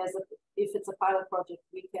 if it's a pilot project,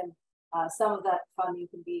 we can some of that funding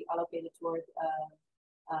can be allocated toward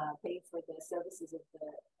paying for the services of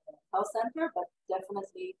the health center. But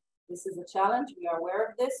definitely, this is a challenge. We are aware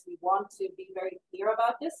of this. We want to be very clear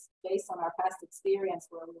about this based on our past experience,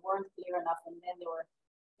 where we weren't clear enough, and then there were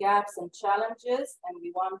gaps and challenges, and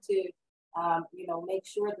we want to make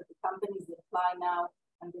sure that the companies that apply now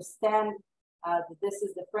understand that this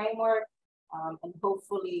is the framework, and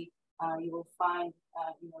hopefully you will find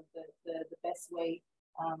the best way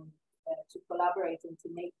to collaborate and to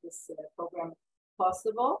make this program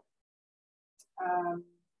possible.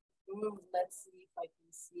 Let's see if I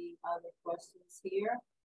can see other questions here.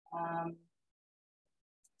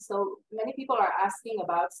 So many people are asking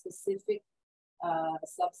about specific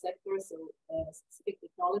subsectors, so specific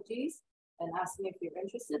technologies, and asking if you're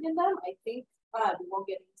interested in them. I think we won't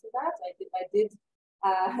get into that. I did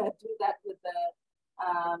do that with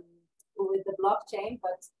the blockchain,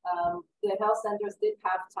 but the health centers did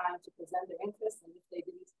have time to present their interest, and if they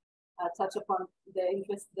didn't touch upon the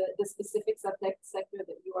interest, the specific subject sector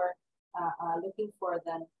that you are looking for,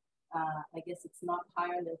 then I guess it's not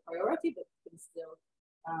higher in their priority, but you can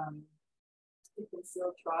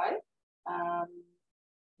still try.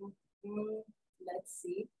 Let's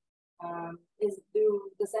see.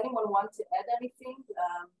 Does anyone want to add anything?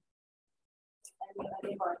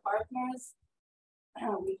 Any of our partners?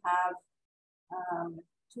 We have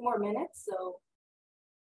 2 more minutes, so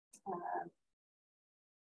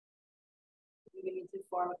we need to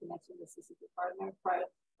form a connection with a specific partner prior.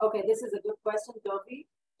 Okay, this is a good question, Dovi.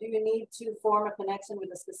 Do you need to form a connection with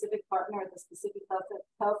a specific partner at the specific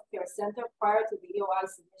healthcare center prior to the EOI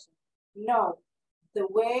submission? No. The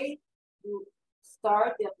way you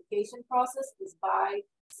start the application process is by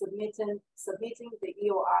submitting the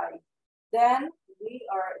EOI. Then we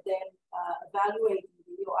are evaluating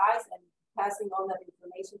the EOIs and passing on that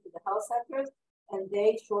information to the health centers, and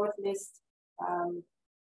they shortlist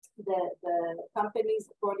the companies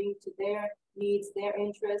according to their needs, their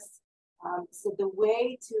interests. So the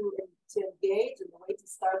way to engage and the way to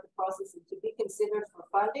start the process and to be considered for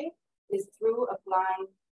funding is through applying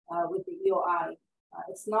with the EOI.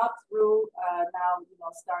 It's not through now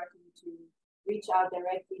starting to reach out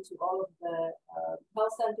directly to all of the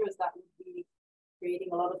health centers. That would be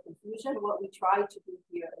creating a lot of confusion. What we try to do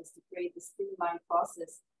here is to create a streamlined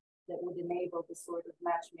process that would enable this sort of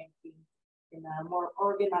matchmaking in a more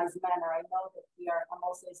organized manner. I know that I'm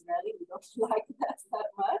also Israeli, we don't like that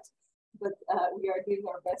much, but we are doing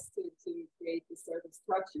our best to create this sort of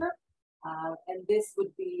structure. And this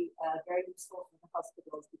would be very useful for the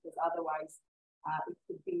hospitals, because otherwise it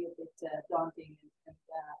could be a bit daunting.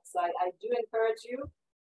 So I do encourage you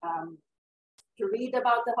to read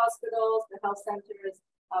about the hospitals, the health centers.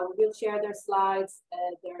 We will share their slides.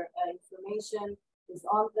 Their information is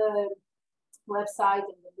on the website,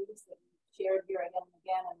 and the links that we shared here again and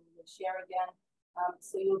again, and we will share again.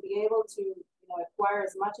 So you'll be able to acquire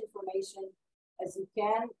as much information as you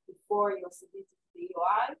can before you're submitting the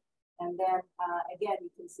EOI. And then again, you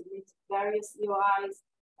can submit various EOIs,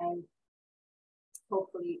 and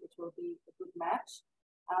hopefully it will be a good match.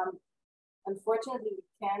 Unfortunately, we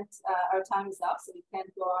can't, our time is up, so we can't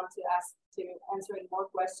go on to answering more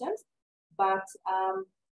questions, but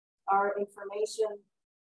our information,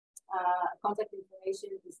 contact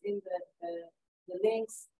information is in the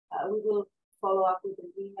links. We will follow up with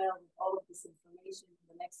an email with all of this information in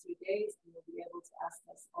the next few days, and you'll be able to ask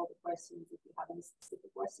us all the questions if you have any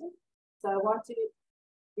specific questions. So I want to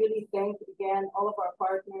really thank again all of our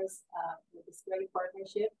partners for this great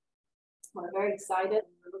partnership. We're very excited,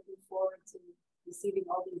 and we're looking forward to receiving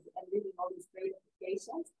all these and reading all these great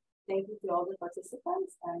applications. Thank you to all the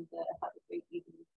participants, and have a great evening.